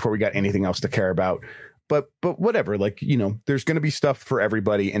before we got anything else to care about. But whatever, there's going to be stuff for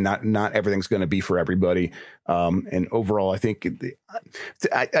everybody, and not everything's going to be for everybody. And overall, I think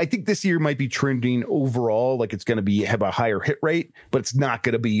this year might be trending overall like it's going to have a higher hit rate, but it's not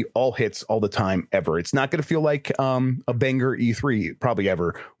going to be all hits all the time ever. It's not going to feel like a banger E3 probably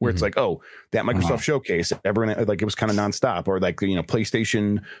ever, where it's like, that Microsoft showcase, everyone like it was kind of nonstop, or like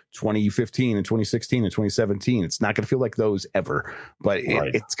PlayStation 2015 and 2016 and 2017. It's not going to feel like those ever, but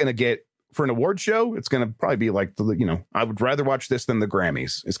it's going to get. For an award show, it's going to probably be like, I would rather watch this than the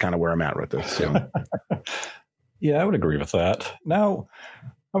Grammys is kind of where I'm at with this. So. Yeah, I would agree with that. Now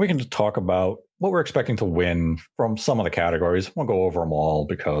we can just talk about what we're expecting to win from some of the categories. We'll go over them all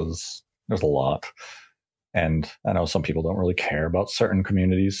because there's a lot. And I know some people don't really care about certain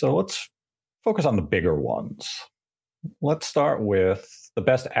communities. So let's focus on the bigger ones. Let's start with the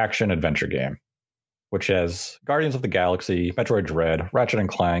best action adventure game, which has Guardians of the Galaxy, Metroid Dread, Ratchet &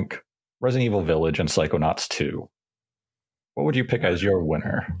 Clank, Resident Evil Village, and Psychonauts 2. What would you pick as your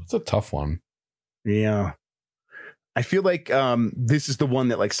winner? It's a tough one. Yeah. I feel like this is the one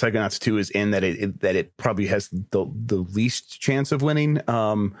that like Psychonauts 2 is in that it probably has the least chance of winning.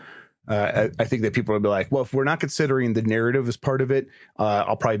 I think that people will be like, well, if we're not considering the narrative as part of it,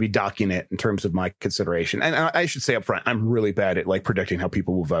 I'll probably be docking it in terms of my consideration. And I should say up front, I'm really bad at like predicting how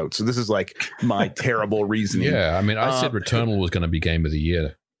people will vote. So this is like my terrible reasoning. Yeah. I mean, I said Returnal was going to be game of the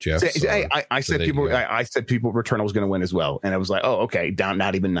year. Jeff, I said people Returnal was going to win as well, and I was like, oh, okay,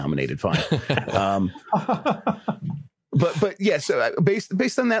 not even nominated, fine. But yes,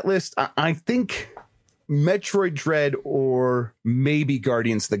 based on that list, I think Metroid Dread or maybe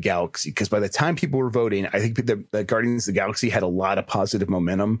Guardians of the Galaxy, because by the time people were voting, I think the Guardians of the Galaxy had a lot of positive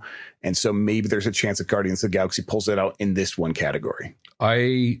momentum, and so maybe there's a chance that Guardians of the Galaxy pulls it out in this one category.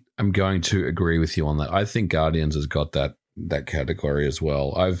 I am going to agree with you on that. I think Guardians has got that category as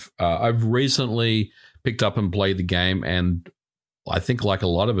well. I've recently picked up and played the game, and I think like a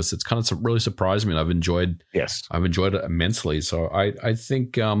lot of us, it's kind of really surprised me, and I've enjoyed it immensely. So I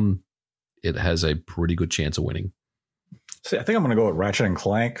think it has a pretty good chance of winning. See, I think I'm going to go with Ratchet and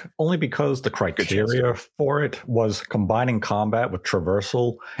Clank only because the criteria for it was combining combat with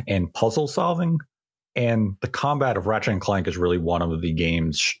traversal and puzzle solving, and the combat of Ratchet and Clank is really one of the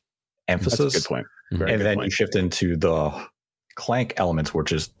game's emphasis. That's a good point. And then you shift into the Clank elements,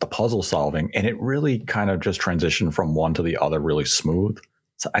 which is the puzzle solving, and it really kind of just transitioned from one to the other really smooth.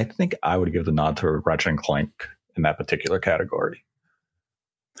 So I think I would give the nod to Ratchet and Clank in that particular category.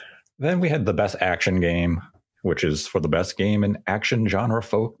 Then we had the best action game, which is for the best game in action genre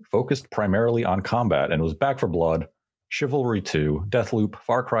focused primarily on combat, and it was Back 4 Blood, Chivalry 2, Deathloop,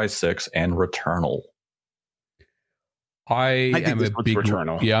 Far Cry 6, and Returnal. I am a big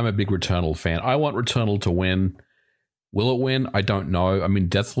Returnal. Yeah, I'm a big Returnal fan. I want Returnal to win. Will it win? I don't know. I mean,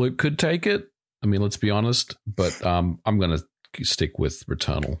 Deathloop could take it. I mean, let's be honest, but I'm going to stick with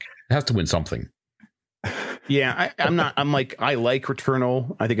Returnal. It has to win something. Yeah, I like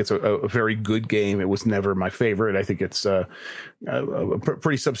Returnal. I think it's a very good game. It was never my favorite. I think it's pretty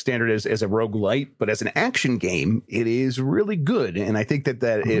substandard as a roguelite, but as an action game, it is really good. And I think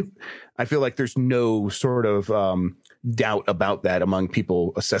I feel like there's no sort of doubt about that among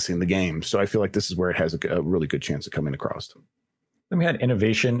people assessing the game. So I feel like this is where it has a really good chance of coming across. Then we had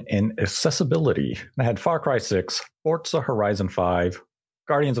innovation in accessibility. I had Far Cry 6, Forza Horizon 5,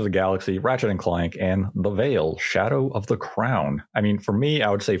 Guardians of the Galaxy, Ratchet and Clank, and The Veil, Shadow of the Crown. I mean, for me,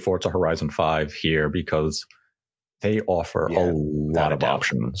 I would say Forza Horizon 5 here because they offer a lot of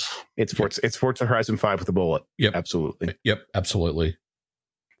options. It's Forza Horizon 5 with a bullet. Yep. Absolutely. Yep, absolutely.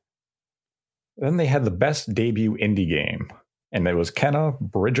 Then they had the best debut indie game, and it was Kenna,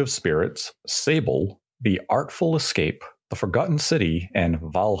 Bridge of Spirits, Sable, The Artful Escape, The Forgotten City, and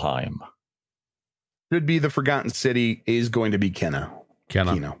Valheim. Could be The Forgotten City, is going to be Kenna,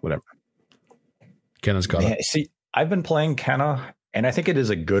 whatever. Kenna's got it. See, I've been playing Kenna, and I think it is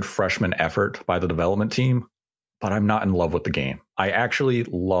a good freshman effort by the development team, but I'm not in love with the game. I actually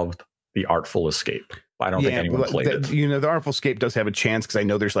loved The Artful Escape, but I don't think anyone played it. The Artful Escape does have a chance because I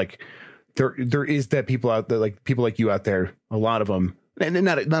know there's there is that people out there, like people like you out there, a lot of them, and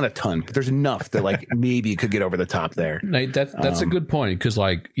not a ton, but there's enough that like maybe you could get over the top there. Nate, that's a good point because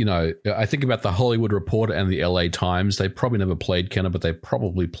I think about the Hollywood Reporter and the LA Times. They probably never played Kenna, but they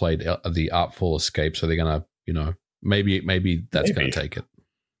probably played The Artful Escape. So they're gonna, maybe that's gonna take it.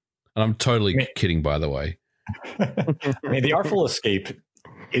 And I'm totally kidding, by the way. I mean, The Artful Escape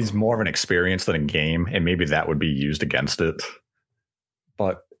is more of an experience than a game, and maybe that would be used against it.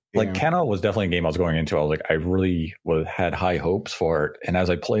 But Kenna was definitely a game I was going into. I was like, I really had high hopes for it. And as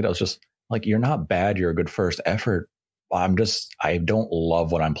I played, I was just like, you're not bad. You're a good first effort. I don't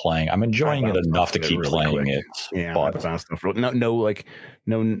love what I'm playing. I'm enjoying it enough to keep playing it. Yeah, but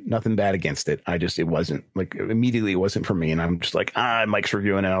nothing bad against it. It wasn't immediately it wasn't for me. And I'm just like, Mike's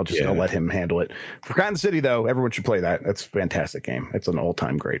reviewing it. I'll let him handle it. Forgotten City, though, everyone should play that. That's a fantastic game. It's an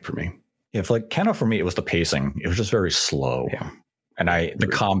all-time great for me. Yeah, Kenna for me, it was the pacing. It was just very slow. Yeah. And the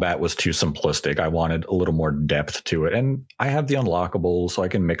combat was too simplistic. I wanted a little more depth to it. And I have the unlockables, so I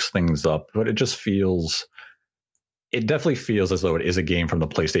can mix things up. But it definitely feels as though it is a game from the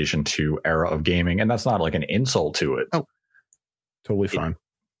PlayStation 2 era of gaming. And that's not like an insult to it. Oh, totally fine.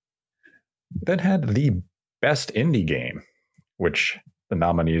 Then had the best indie game, which the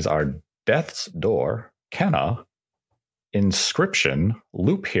nominees are Death's Door, Kenna, Inscription,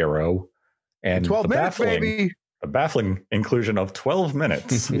 Loop Hero, and 12 minutes, baby. A baffling inclusion of 12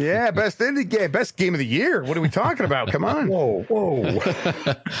 minutes. Yeah, best indie game, best game of the year. What are we talking about? Come on. Whoa.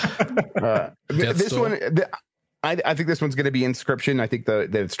 This one, I think this one's going to be Inscription. I think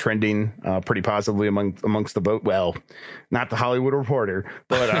that it's trending pretty positively amongst the vote. Well, not the Hollywood Reporter,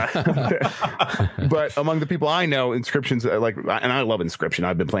 but but among the people I know, Inscription's and I love Inscription.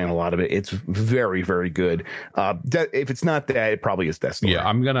 I've been playing a lot of it. It's very, very good. If it's not that, it probably is Death's Door. Yeah,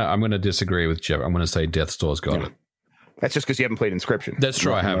 I'm gonna disagree with Jeff. I'm gonna say Death's Door's got it. That's just because you haven't played Inscription. That's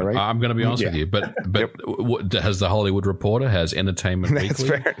true. I haven't. Right? I'm going to be honest with you. But has the Hollywood Reporter, has Entertainment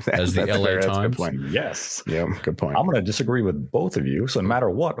Weekly, has the LA Times? Yes. Yeah, good point. I'm going to disagree with both of you. So no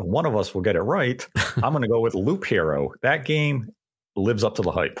matter what, one of us will get it right. I'm going to go with Loop Hero. That game lives up to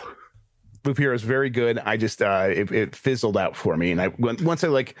the hype. Loop Hero is very good. I just it fizzled out for me, and once I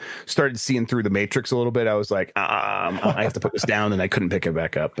like started seeing through the Matrix a little bit, I was like, I have to put this down, and I couldn't pick it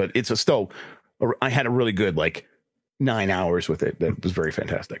back up. But it's I had a really good 9 hours with it. That was very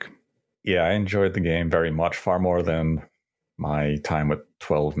fantastic. Yeah, I enjoyed the game very much, far more than my time with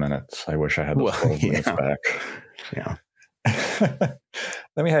 12 minutes. I wish I had those 12 minutes back. Yeah.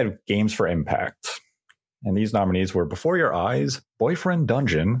 Then we had Games for Impact. And these nominees were Before Your Eyes, Boyfriend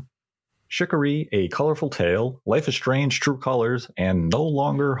Dungeon, Chicory, A Colorful Tale, Life is Strange, True Colors, and No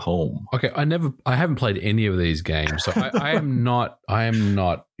Longer Home. Okay, I haven't played any of these games, so I am not, in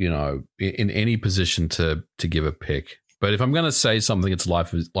any position to give a pick. But if I'm going to say something, it's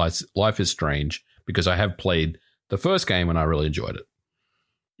Life is Strange, because I have played the first game and I really enjoyed it.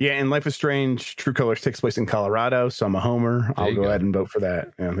 Yeah, and Life is Strange, True Colors takes place in Colorado, so I'm a homer. I'll go ahead and vote for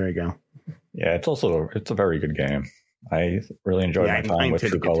that. Yeah, there you go. Yeah, it's a very good game. I really enjoyed my time with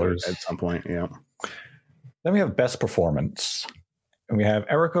True Colors at some point. Yeah. Then we have Best Performance, and we have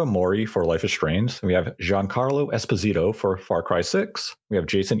Erica Mori for Life is Strange. We have Giancarlo Esposito for Far Cry 6. We have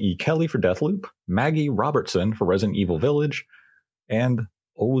Jason E. Kelly for Deathloop, Maggie Robertson for Resident Evil Village, and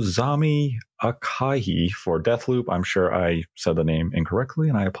Ozami Akahi for Deathloop. I'm sure I said the name incorrectly,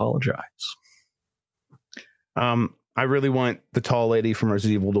 and I apologize. I really want the tall lady from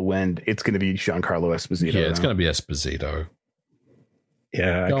Resident Evil to win. It's going to be Giancarlo Esposito. Yeah, it's going to be Esposito.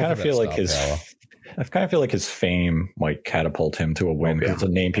 Yeah, I kind of feel like his fame might catapult him to a win because it's a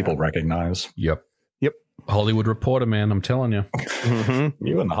name people recognize. Yep. Hollywood Reporter, man, I'm telling you. Mm-hmm.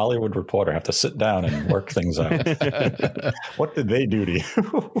 You and the Hollywood Reporter have to sit down and work things out. What did they do to you?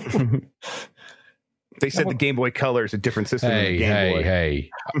 They said the Game Boy Color is a different system than the Game Boy.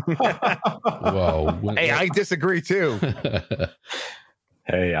 Hey. Whoa. Hey, I disagree too.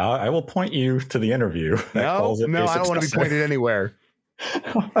 Hey, I will point you to the interview. No, I don't want to be pointed anywhere.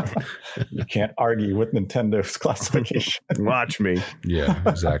 You can't argue with Nintendo's classification. Watch me. Yeah,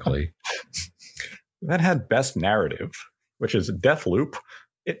 exactly. That had Best Narrative, which is Deathloop,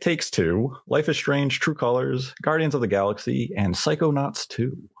 It Takes Two, Life is Strange, True Colors, Guardians of the Galaxy, and Psychonauts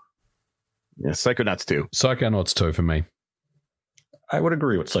 2. Yeah, Psychonauts 2. Psychonauts 2 for me. I would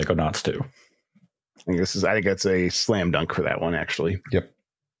agree with Psychonauts 2. I think that's a slam dunk for that one, actually. Yep.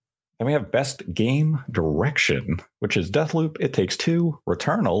 Then we have Best Game Direction, which is Deathloop, It Takes Two,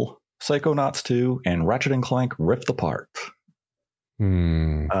 Returnal, Psychonauts 2, and Ratchet & Clank Rift Apart.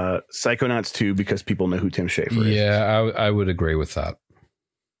 Psychonauts 2 because people know who Tim Schafer is. Yeah, I would agree with that.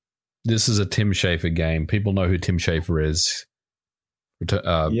 This is a Tim Schafer game. People know who Tim Schafer is.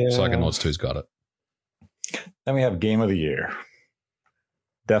 Psychonauts 2's got it. Then we have Game of the Year.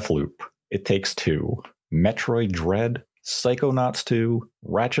 Deathloop, It Takes Two, Metroid Dread, Psychonauts 2,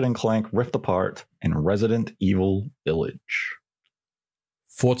 Ratchet & Clank Rift Apart, and Resident Evil Village.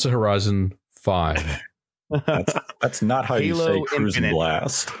 Forza Horizon 5. That's not how Halo you say Cruise and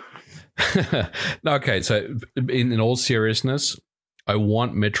Blast. Okay, so in all seriousness, I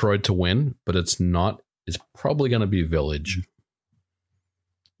want Metroid to win, but it's not. It's probably going to be Village.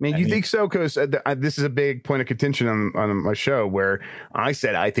 Man, you think so? Because this is a big point of contention on my show where I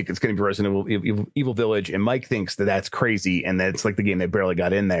said I think it's going to be Resident Evil Village, and Mike thinks that's crazy and that it's like the game that barely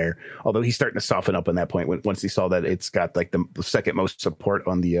got in there. Although he's starting to soften up on that point once he saw that it's got like the second most support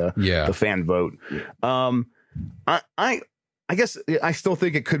on the fan vote. I guess I still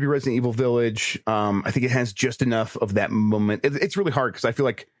think it could be Resident Evil Village. I think it has just enough of that moment. It's really hard because I feel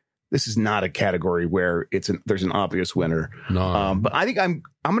like this is not a category where there's an obvious winner. No, but I think I'm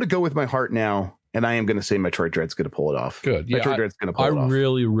going to go with my heart now, and I am going to say Metroid Dread's going to pull it off. Good. Yeah, Metroid Dread's going to pull it off. I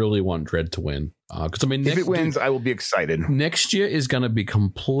really, really want Dread to win because if it wins, I will be excited. Next year is going to be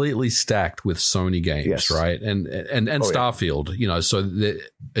completely stacked with Sony games, right? And Starfield. Yeah. So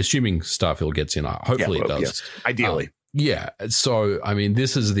assuming Starfield gets in, hopefully it does. Yes. Ideally, So I mean,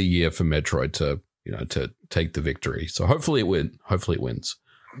 this is the year for Metroid to take the victory. So hopefully it wins.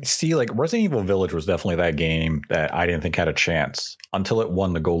 See, like Resident Evil Village was definitely that game that I didn't think had a chance until it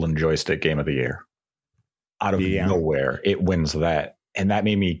won the Golden Joystick Game of the Year. Out of nowhere, it wins that. And that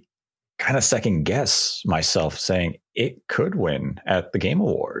made me kind of second guess myself saying it could win at the Game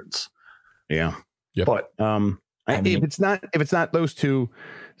Awards. Yeah. Yep. But if it's not those two,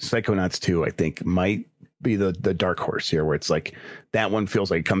 Psychonauts 2, I think might be the dark horse here, where it's like that one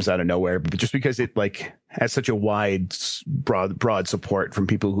feels like it comes out of nowhere, but just because it like has such a wide broad support from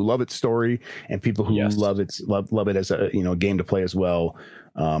people who love its story and people who love it as a game to play as well.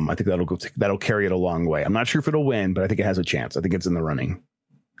 I think that'll carry it a long way. I'm not sure if it'll win, but I think it has a chance. I think it's in the running.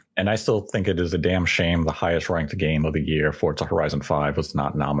 And I still think it is a damn shame the highest ranked game of the year, Forza Horizon 5, was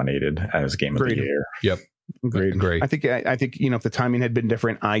not nominated as Game of the Year. Yep. Agreed. Agree. I think if the timing had been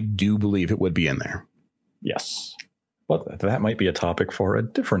different, I do believe it would be in there. Yes. But that might be a topic for a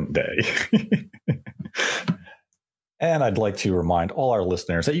different day. And I'd like to remind all our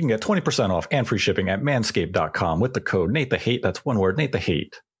listeners that you can get 20% off and free shipping at manscaped.com with the code NateTheHate. That's one word,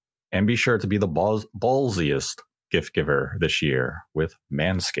 NateTheHate. And be sure to be the ballsiest gift giver this year with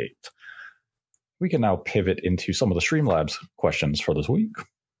Manscaped. We can now pivot into some of the Streamlabs questions for this week.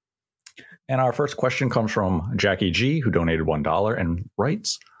 And our first question comes from Jackie G, who donated $1 and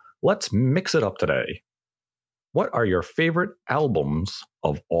writes, "Let's mix it up today. What are your favorite albums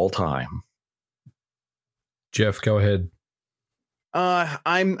of all time?" Jeff, go ahead.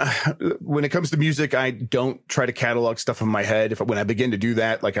 When it comes to music, I don't try to catalog stuff in my head. When I begin to do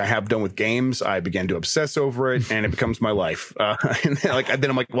that, like I have done with games, I begin to obsess over it, and it becomes my life. And then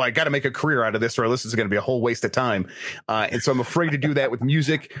I'm like, well, I got to make a career out of this, or else it's going to be a whole waste of time. And so I'm afraid to do that with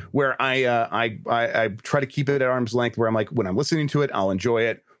music, where I try to keep it at arm's length. Where I'm like, when I'm listening to it, I'll enjoy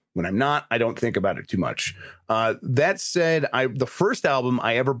it. When I'm not, I don't think about it too much. That said, the first album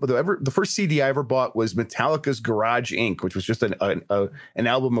the first CD I ever bought was Metallica's Garage Inc., which was just an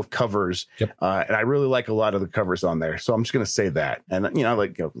album of covers. Yep. And I really like a lot of the covers on there. So I'm just going to say that. And,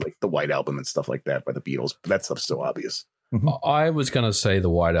 like the White Album and stuff like that by the Beatles. But that stuff's so obvious. I was going to say the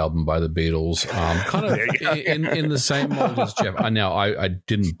White Album by the Beatles, kind of in the same mold as Jeff. I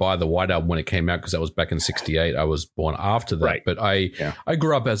didn't buy the White Album when it came out because that was back in '68. I was born after that, right. But I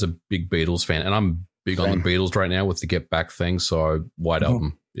grew up as a big Beatles fan, and I'm big on the Beatles right now with the Get Back thing. So White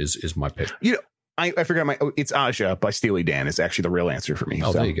Album is my pick. I forgot it's Aja by Steely Dan is actually the real answer for me.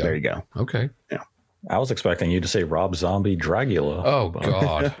 Oh, so, there you go. Okay. Yeah. I was expecting you to say Rob Zombie Dragula. Oh,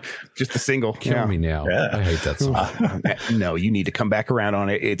 God. Just a single. Kill me now. Yeah. I hate that song. No, you need to come back around on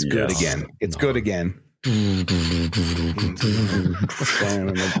it. It's good again. It's good again. In the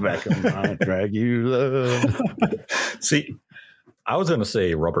back of my Dragula. See, I was going to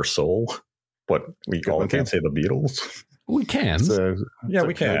say Rubber Soul, but we can't say the Beatles. We can.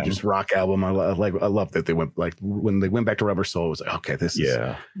 We can. Just rock album. I love that they went when they went back to Rubber Soul. It was like, okay, this is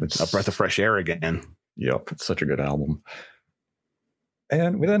a breath of fresh air again. Yep, it's such a good album.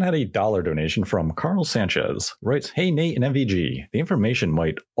 And we then had a $1 donation from Carl Sanchez. Writes, "Hey Nate and MVG, the information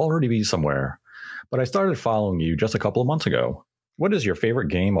might already be somewhere, but I started following you just a couple of months ago. What is your favorite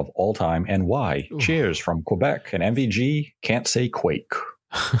game of all time and why? Ooh. Cheers from Quebec and MVG. Can't say Quake."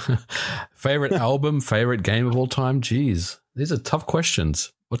 Favorite album, favorite game of all time? Jeez, these are tough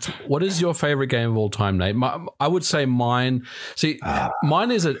questions. What is your favorite game of all time, Nate? I would say mine. See,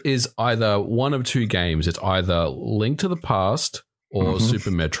 mine is either one of two games. It's either Link to the Past or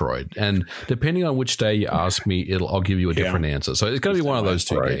Super Metroid, and depending on which day you ask me, I'll give you a different answer. So it's going to be one of those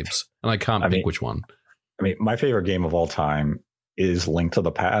two games, and I can't pick which one. I mean, my favorite game of all time is Link to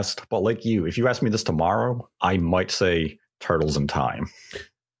the Past, but like you, if you ask me this tomorrow, I might say Turtles in Time.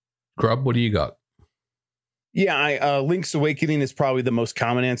 Grubb, what do you got? Yeah, Link's Awakening is probably the most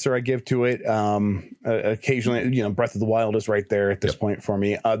common answer I give to it. Occasionally, Breath of the Wild is right there at this point for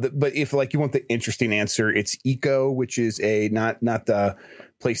me. But if you want the interesting answer, it's Eco, which is not the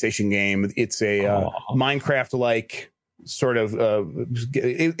PlayStation game. It's a Minecraft-like sort of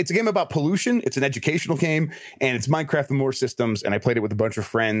it's a game about pollution. It's an educational game, and it's Minecraft with more systems. And I played it with a bunch of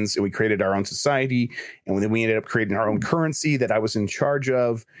friends, and we created our own society, and then we ended up creating our own currency that I was in charge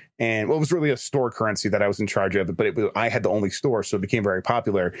of. And it was really a store currency that I was in charge of, but I had the only store, so it became very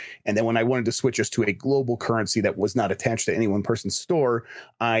popular. And then when I wanted to switch us to a global currency that was not attached to any one person's store,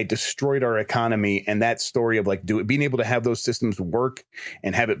 I destroyed our economy. And that story of being able to have those systems work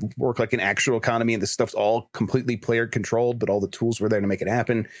and have it work like an actual economy, and the stuff's all completely player controlled, but all the tools were there to make it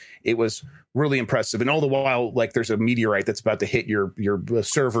happen. It was really impressive. And all the while, there's a meteorite that's about to hit your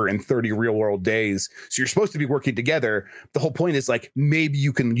server in 30 real world days. So you're supposed to be working together. The whole point is maybe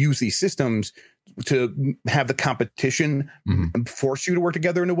you can use these systems to have the competition force you to work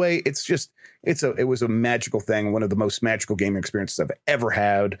together in a way. It was a magical thing. One of the most magical gaming experiences I've ever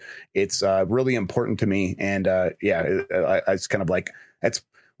had. It's really important to me. And it's kind of that's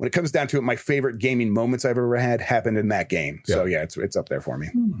when it comes down to it, my favorite gaming moments I've ever had happened in that game. Yeah. So it's up there for me.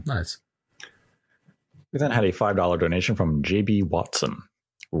 Nice. We then had a $5 donation from JB Watson.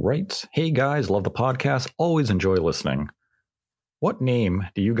 Writes, "Hey guys, love the podcast. Always enjoy listening. What name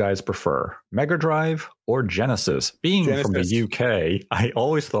do you guys prefer, Mega Drive or Genesis? Being from the UK, I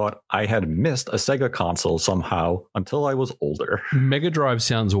always thought I had missed a Sega console somehow until I was older." Mega Drive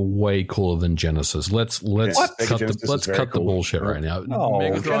sounds way cooler than Genesis. Let's cut the bullshit right now. No,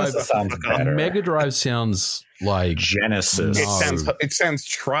 Mega Drive sounds better. Mega Drive sounds like Genesis. It sounds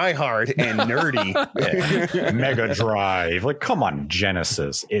try hard and nerdy. Mega Drive. Come on,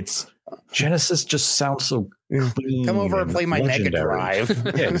 Genesis. It's Genesis just sounds so clean. Come over and play my Mega legendary. Drive.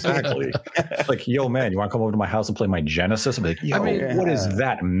 Yeah, exactly. It's like, yo, man, you want to come over to my house and play my Genesis? I'm like, yo, what is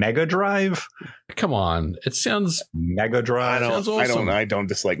that? Mega Drive? Come on. It sounds Mega Drive. I don't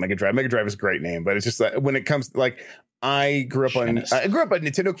dislike Mega Drive. Mega Drive is a great name, but it's just that when it comes like I grew up a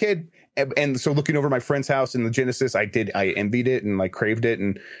Nintendo kid, and so looking over my friend's house in the Genesis, I envied it and like craved it,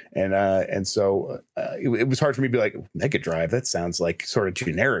 and so it was hard for me to be like Mega Drive. That sounds like sort of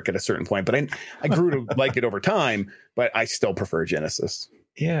generic at a certain point, but I grew to like it over time. But I still prefer Genesis.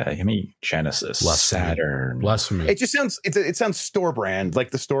 Yeah, I mean Genesis, Saturn. Blasphemy. It just sounds it sounds store brand, like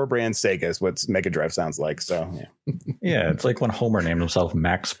the store brand Sega is what Mega Drive sounds like. So yeah, it's like when Homer named himself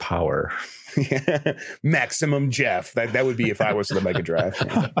Max Power. Yeah. Maximum Jeff. That would be if I was the Mega Drive.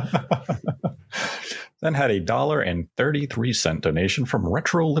 Yeah. Then had $1.33 donation from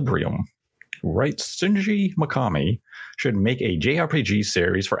Retro Librium, who writes, Shinji Mikami should make a JRPG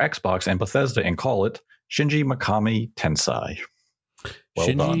series for Xbox and Bethesda and call it Shinji Mikami Tensei. Well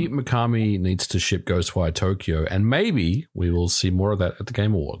Shinji done. Mikami needs to ship Ghostwire Tokyo, and maybe we will see more of that at the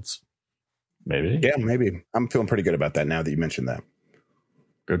Game Awards. Maybe. Yeah, maybe. I'm feeling pretty good about that now that you mentioned that.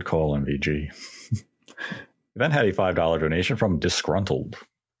 Good call, MVG. Then had a $5 donation from Disgruntled,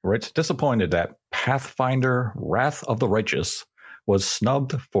 who writes, disappointed that Pathfinder Wrath of the Righteous was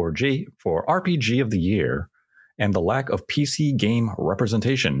snubbed for RPG of the Year and the lack of PC game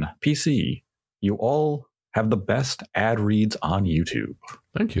representation. PC, you all have the best ad reads on YouTube.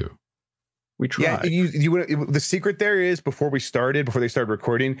 Thank you. We tried. Yeah, the secret there is before they started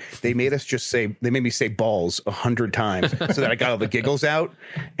recording, they made me say balls 100 times so that I got all the giggles out,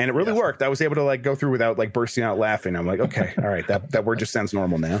 and it really worked. I was able to like go through without like bursting out laughing. I'm like, okay, all right, that word just sounds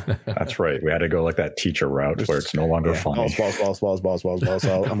normal now. That's right. We had to go like that teacher route where it's no longer funny. Balls.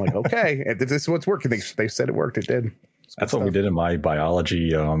 I'm like, okay, if this is what's working. They said it worked. It did. That's what we did in my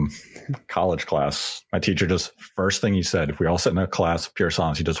biology college class. My teacher just, first thing he said, if we all sit in a class of pure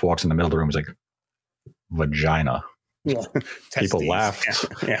science, he just walks in the middle of the room. He's like, vagina. Yeah. People laughed.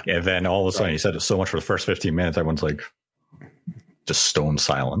 Yeah. And then all of a sudden he said it so much for the first 15 minutes. Everyone's like, just stone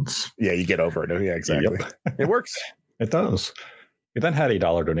silence. Yeah, you get over it. Yeah, exactly. Yep. It works. It does. We then had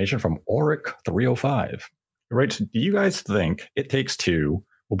 $1 donation from Auric305. He writes, do you guys think It Takes Two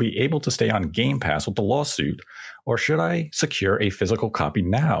will be able to stay on Game Pass with the lawsuit, or should I secure a physical copy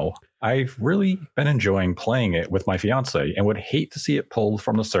now? I've really been enjoying playing it with my fiance and would hate to see it pulled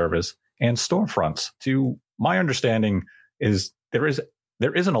from the service and storefronts. To my understanding is there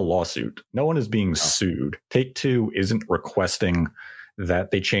isn't a lawsuit. No one is being sued. Take-Two isn't requesting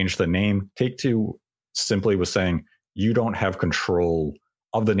that they change the name. Take-Two simply was saying you don't have control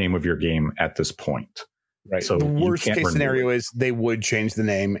of the name of your game at this point. Right. So the worst case scenario is they would change the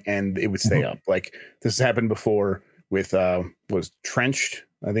name and it would stay up. Like this happened before with was Trenched,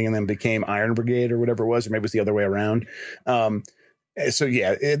 I think, and then became Iron Brigade or whatever it was, or maybe it was the other way around. So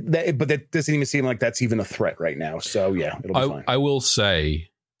yeah, but that doesn't even seem like that's even a threat right now. So yeah, it'll be fine. I will say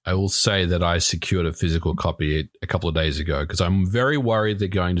that I secured a physical copy a couple of days ago because I'm very worried they're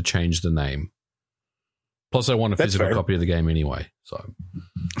going to change the name. Plus, I want a physical copy of the game anyway. So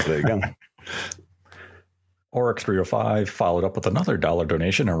there you go. Oryx305 followed up with another $1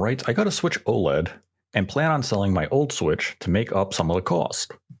 donation and writes, I got a Switch OLED and plan on selling my old Switch to make up some of the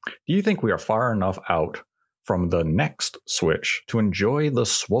cost. Do you think we are far enough out from the next Switch to enjoy the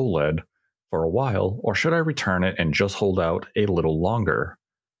SWOLED for a while, or should I return it and just hold out a little longer?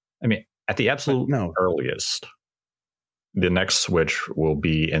 I mean, at the absolute earliest, the next Switch will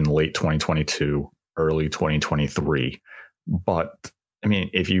be in late 2022, early 2023. But, I mean,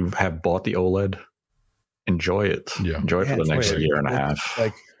 if you have bought the OLED, enjoy it. Yeah. Enjoy it for the next year and a half.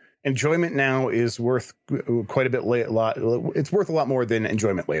 Like, enjoyment now is worth quite a bit. It's worth a lot more than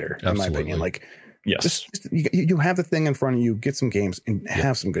enjoyment later, in my opinion. Like, yes, you have the thing in front of you, get some games, and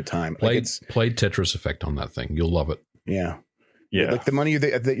have some good time. Play Tetris Effect on that thing. You'll love it. Yeah. Like the money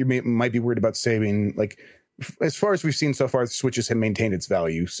that you might be worried about saving. Like, as far as we've seen so far, the Switches have maintained its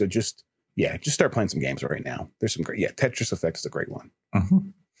value. So just start playing some games right now. There's some great. Yeah, Tetris Effect is a great one. Mm-hmm.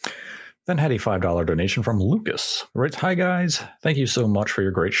 Then had a $5 donation from Lucas. Writes, hi guys, thank you so much for your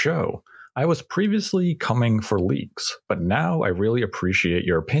great show. I was previously coming for leaks, but now I really appreciate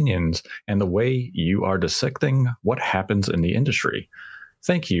your opinions and the way you are dissecting what happens in the industry.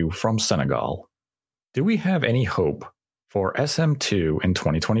 Thank you from Senegal. Do we have any hope for SM2 in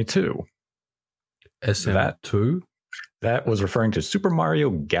 2022? SM2? That was referring to Super Mario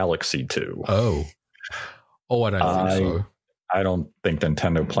Galaxy 2. Oh, I don't think so. I don't think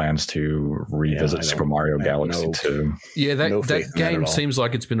Nintendo plans to revisit Super Mario Galaxy 2. Yeah, that game seems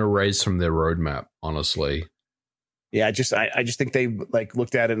like it's been erased from their roadmap, honestly. Yeah, I just think they like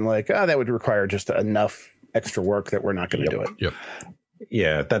looked at it and like, that would require just enough extra work that we're not going to do it. Yep.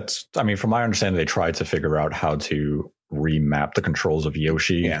 Yeah, from my understanding, they tried to figure out how to remap the controls of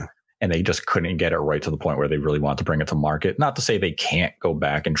Yoshi. Yeah. And they just couldn't get it right to the point where they really want to bring it to market. Not to say they can't go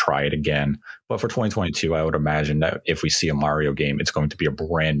back and try it again, but for 2022, I would imagine that if we see a Mario game, it's going to be a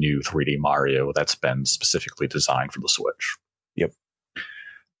brand new 3D Mario that's been specifically designed for the Switch. Yep.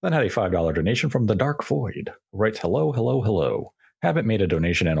 Then had a $5 donation from The Dark Void. Writes, hello. Haven't made a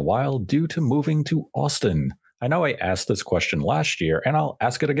donation in a while due to moving to Austin. I know I asked this question last year, and I'll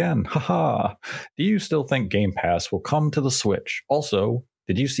ask it again. Haha. Do you still think Game Pass will come to the Switch? Also,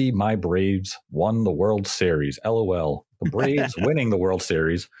 did you see my Braves won the World Series? LOL. The Braves winning the World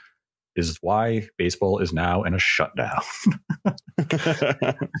Series is why baseball is now in a shutdown.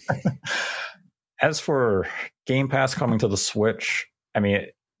 As for Game Pass coming to the Switch,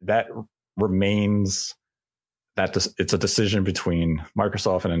 that remains that it's a decision between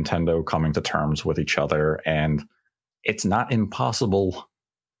Microsoft and Nintendo coming to terms with each other, and it's not impossible.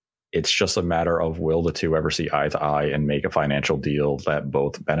 It's just a matter of will the two ever see eye to eye and make a financial deal that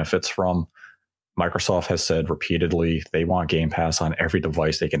both benefits from. Microsoft has said repeatedly they want Game Pass on every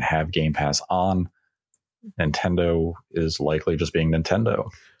device they can have Game Pass on. Nintendo is likely just being Nintendo.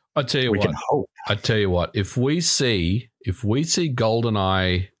 I tell you what. If we see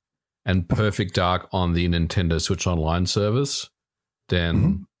GoldenEye and Perfect Dark on the Nintendo Switch Online service,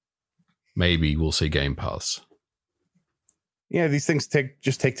 then maybe we'll see Game Pass. Yeah, these things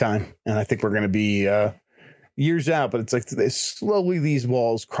take time, and I think we're going to be years out. But it's like slowly these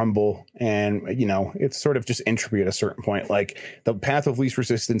walls crumble, and it's sort of just entropy at a certain point. Like the path of least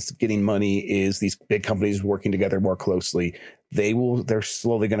resistance to getting money is these big companies working together more closely. They're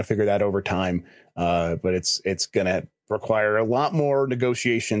slowly going to figure that over time, but it's going to require a lot more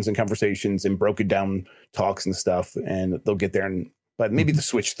negotiations and conversations and broken down talks and stuff, and they'll get there. But maybe the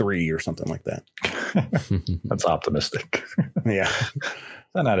Switch 3 or something like that. That's optimistic. Yeah.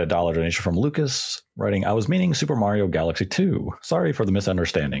 Then I had a $1 donation from Lucas writing, I was meaning Super Mario Galaxy 2. Sorry for the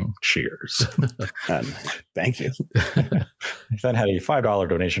misunderstanding. Cheers. Thank you. Then had a $5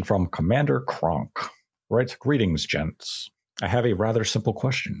 donation from Commander Kronk. Writes, greetings, gents. I have a rather simple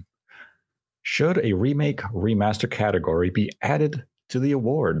question. Should a remake remaster category be added to the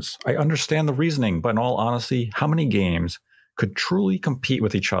awards? I understand the reasoning, but in all honesty, how many games could truly compete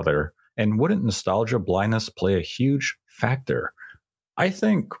with each other, and wouldn't nostalgia blindness play a huge factor? I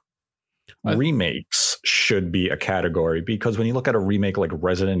think remakes should be a category, because when you look at a remake like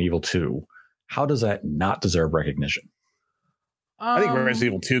Resident Evil 2, how does that not deserve recognition? I think Resident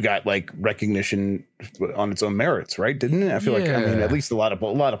Evil 2 got like recognition on its own merits, right? Didn't it? I feel like, at least a lot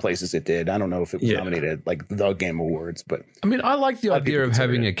of places it did. I don't know if it was nominated like the Game Awards, but I like the idea of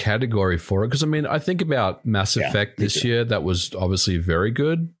having a category for it, because I think about Mass Effect this year. That was obviously very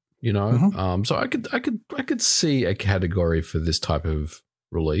good, So I could see a category for this type of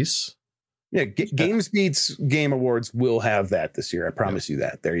release. Yeah, Games Beats Game Awards will have that this year. I promise you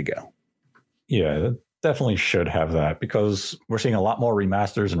that. There you go. Yeah, that definitely should have that, because we're seeing a lot more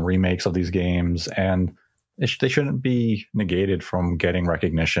remasters and remakes of these games, and they shouldn't be negated from getting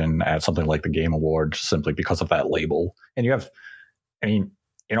recognition at something like the Game Awards simply because of that label. And you have, in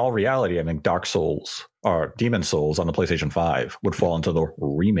all reality, I think Dark Souls or Demon Souls on the PlayStation 5 would fall into the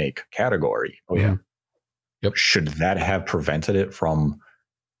remake category. Oh, yeah. Yep. Should that have prevented it from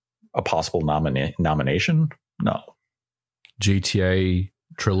a possible nomination? No. GTA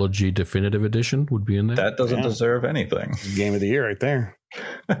Trilogy Definitive Edition would be in there. That doesn't deserve anything. Game of the year right there.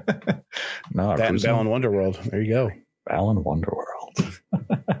 No, that and Balan Wonderworld. There you go. Balan Wonderworld.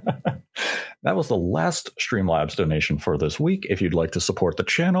 That was the last Streamlabs donation for this week. If you'd like to support the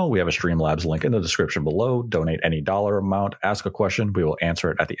channel, we have a Streamlabs link in the description below. Donate any dollar amount, ask a question. We will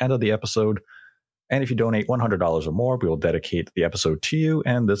answer it at the end of the episode. And if you donate $100 or more, we will dedicate the episode to you.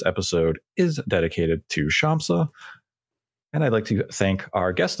 And this episode is dedicated to Shamsa. And I'd like to thank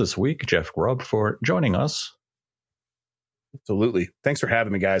our guest this week, Jeff Grubb, for joining us. Absolutely. Thanks for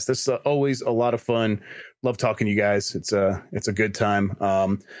having me, guys. This is always a lot of fun. Love talking to you guys. It's a good time.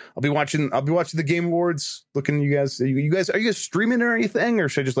 I'll be watching the Game Awards. Looking at you guys. Are you guys streaming or anything, or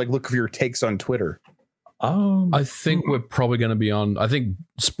should I just look for your takes on Twitter? I think we're probably going to be on. I think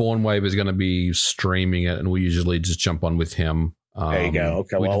Spawnwave is going to be streaming it, and we usually just jump on with him. There you go.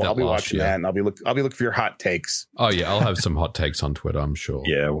 Okay, well, I'll be watching that, and I'll be looking for your hot takes. Oh yeah, I'll have some hot takes on Twitter, I'm sure.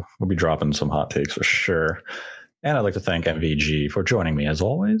 Yeah, we'll be dropping some hot takes for sure. And I'd like to thank MVG for joining me as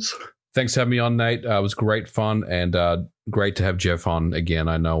always. Thanks for having me on, Nate. It was great fun, and great to have Jeff on again.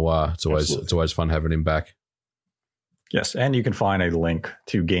 I know it's always fun having him back. Yes, and you can find a link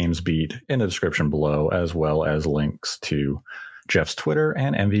to GamesBeat in the description below, as well as links to Jeff's Twitter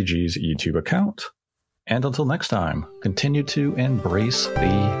and MVG's YouTube account. And until next time, continue to embrace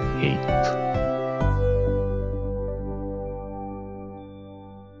the hate.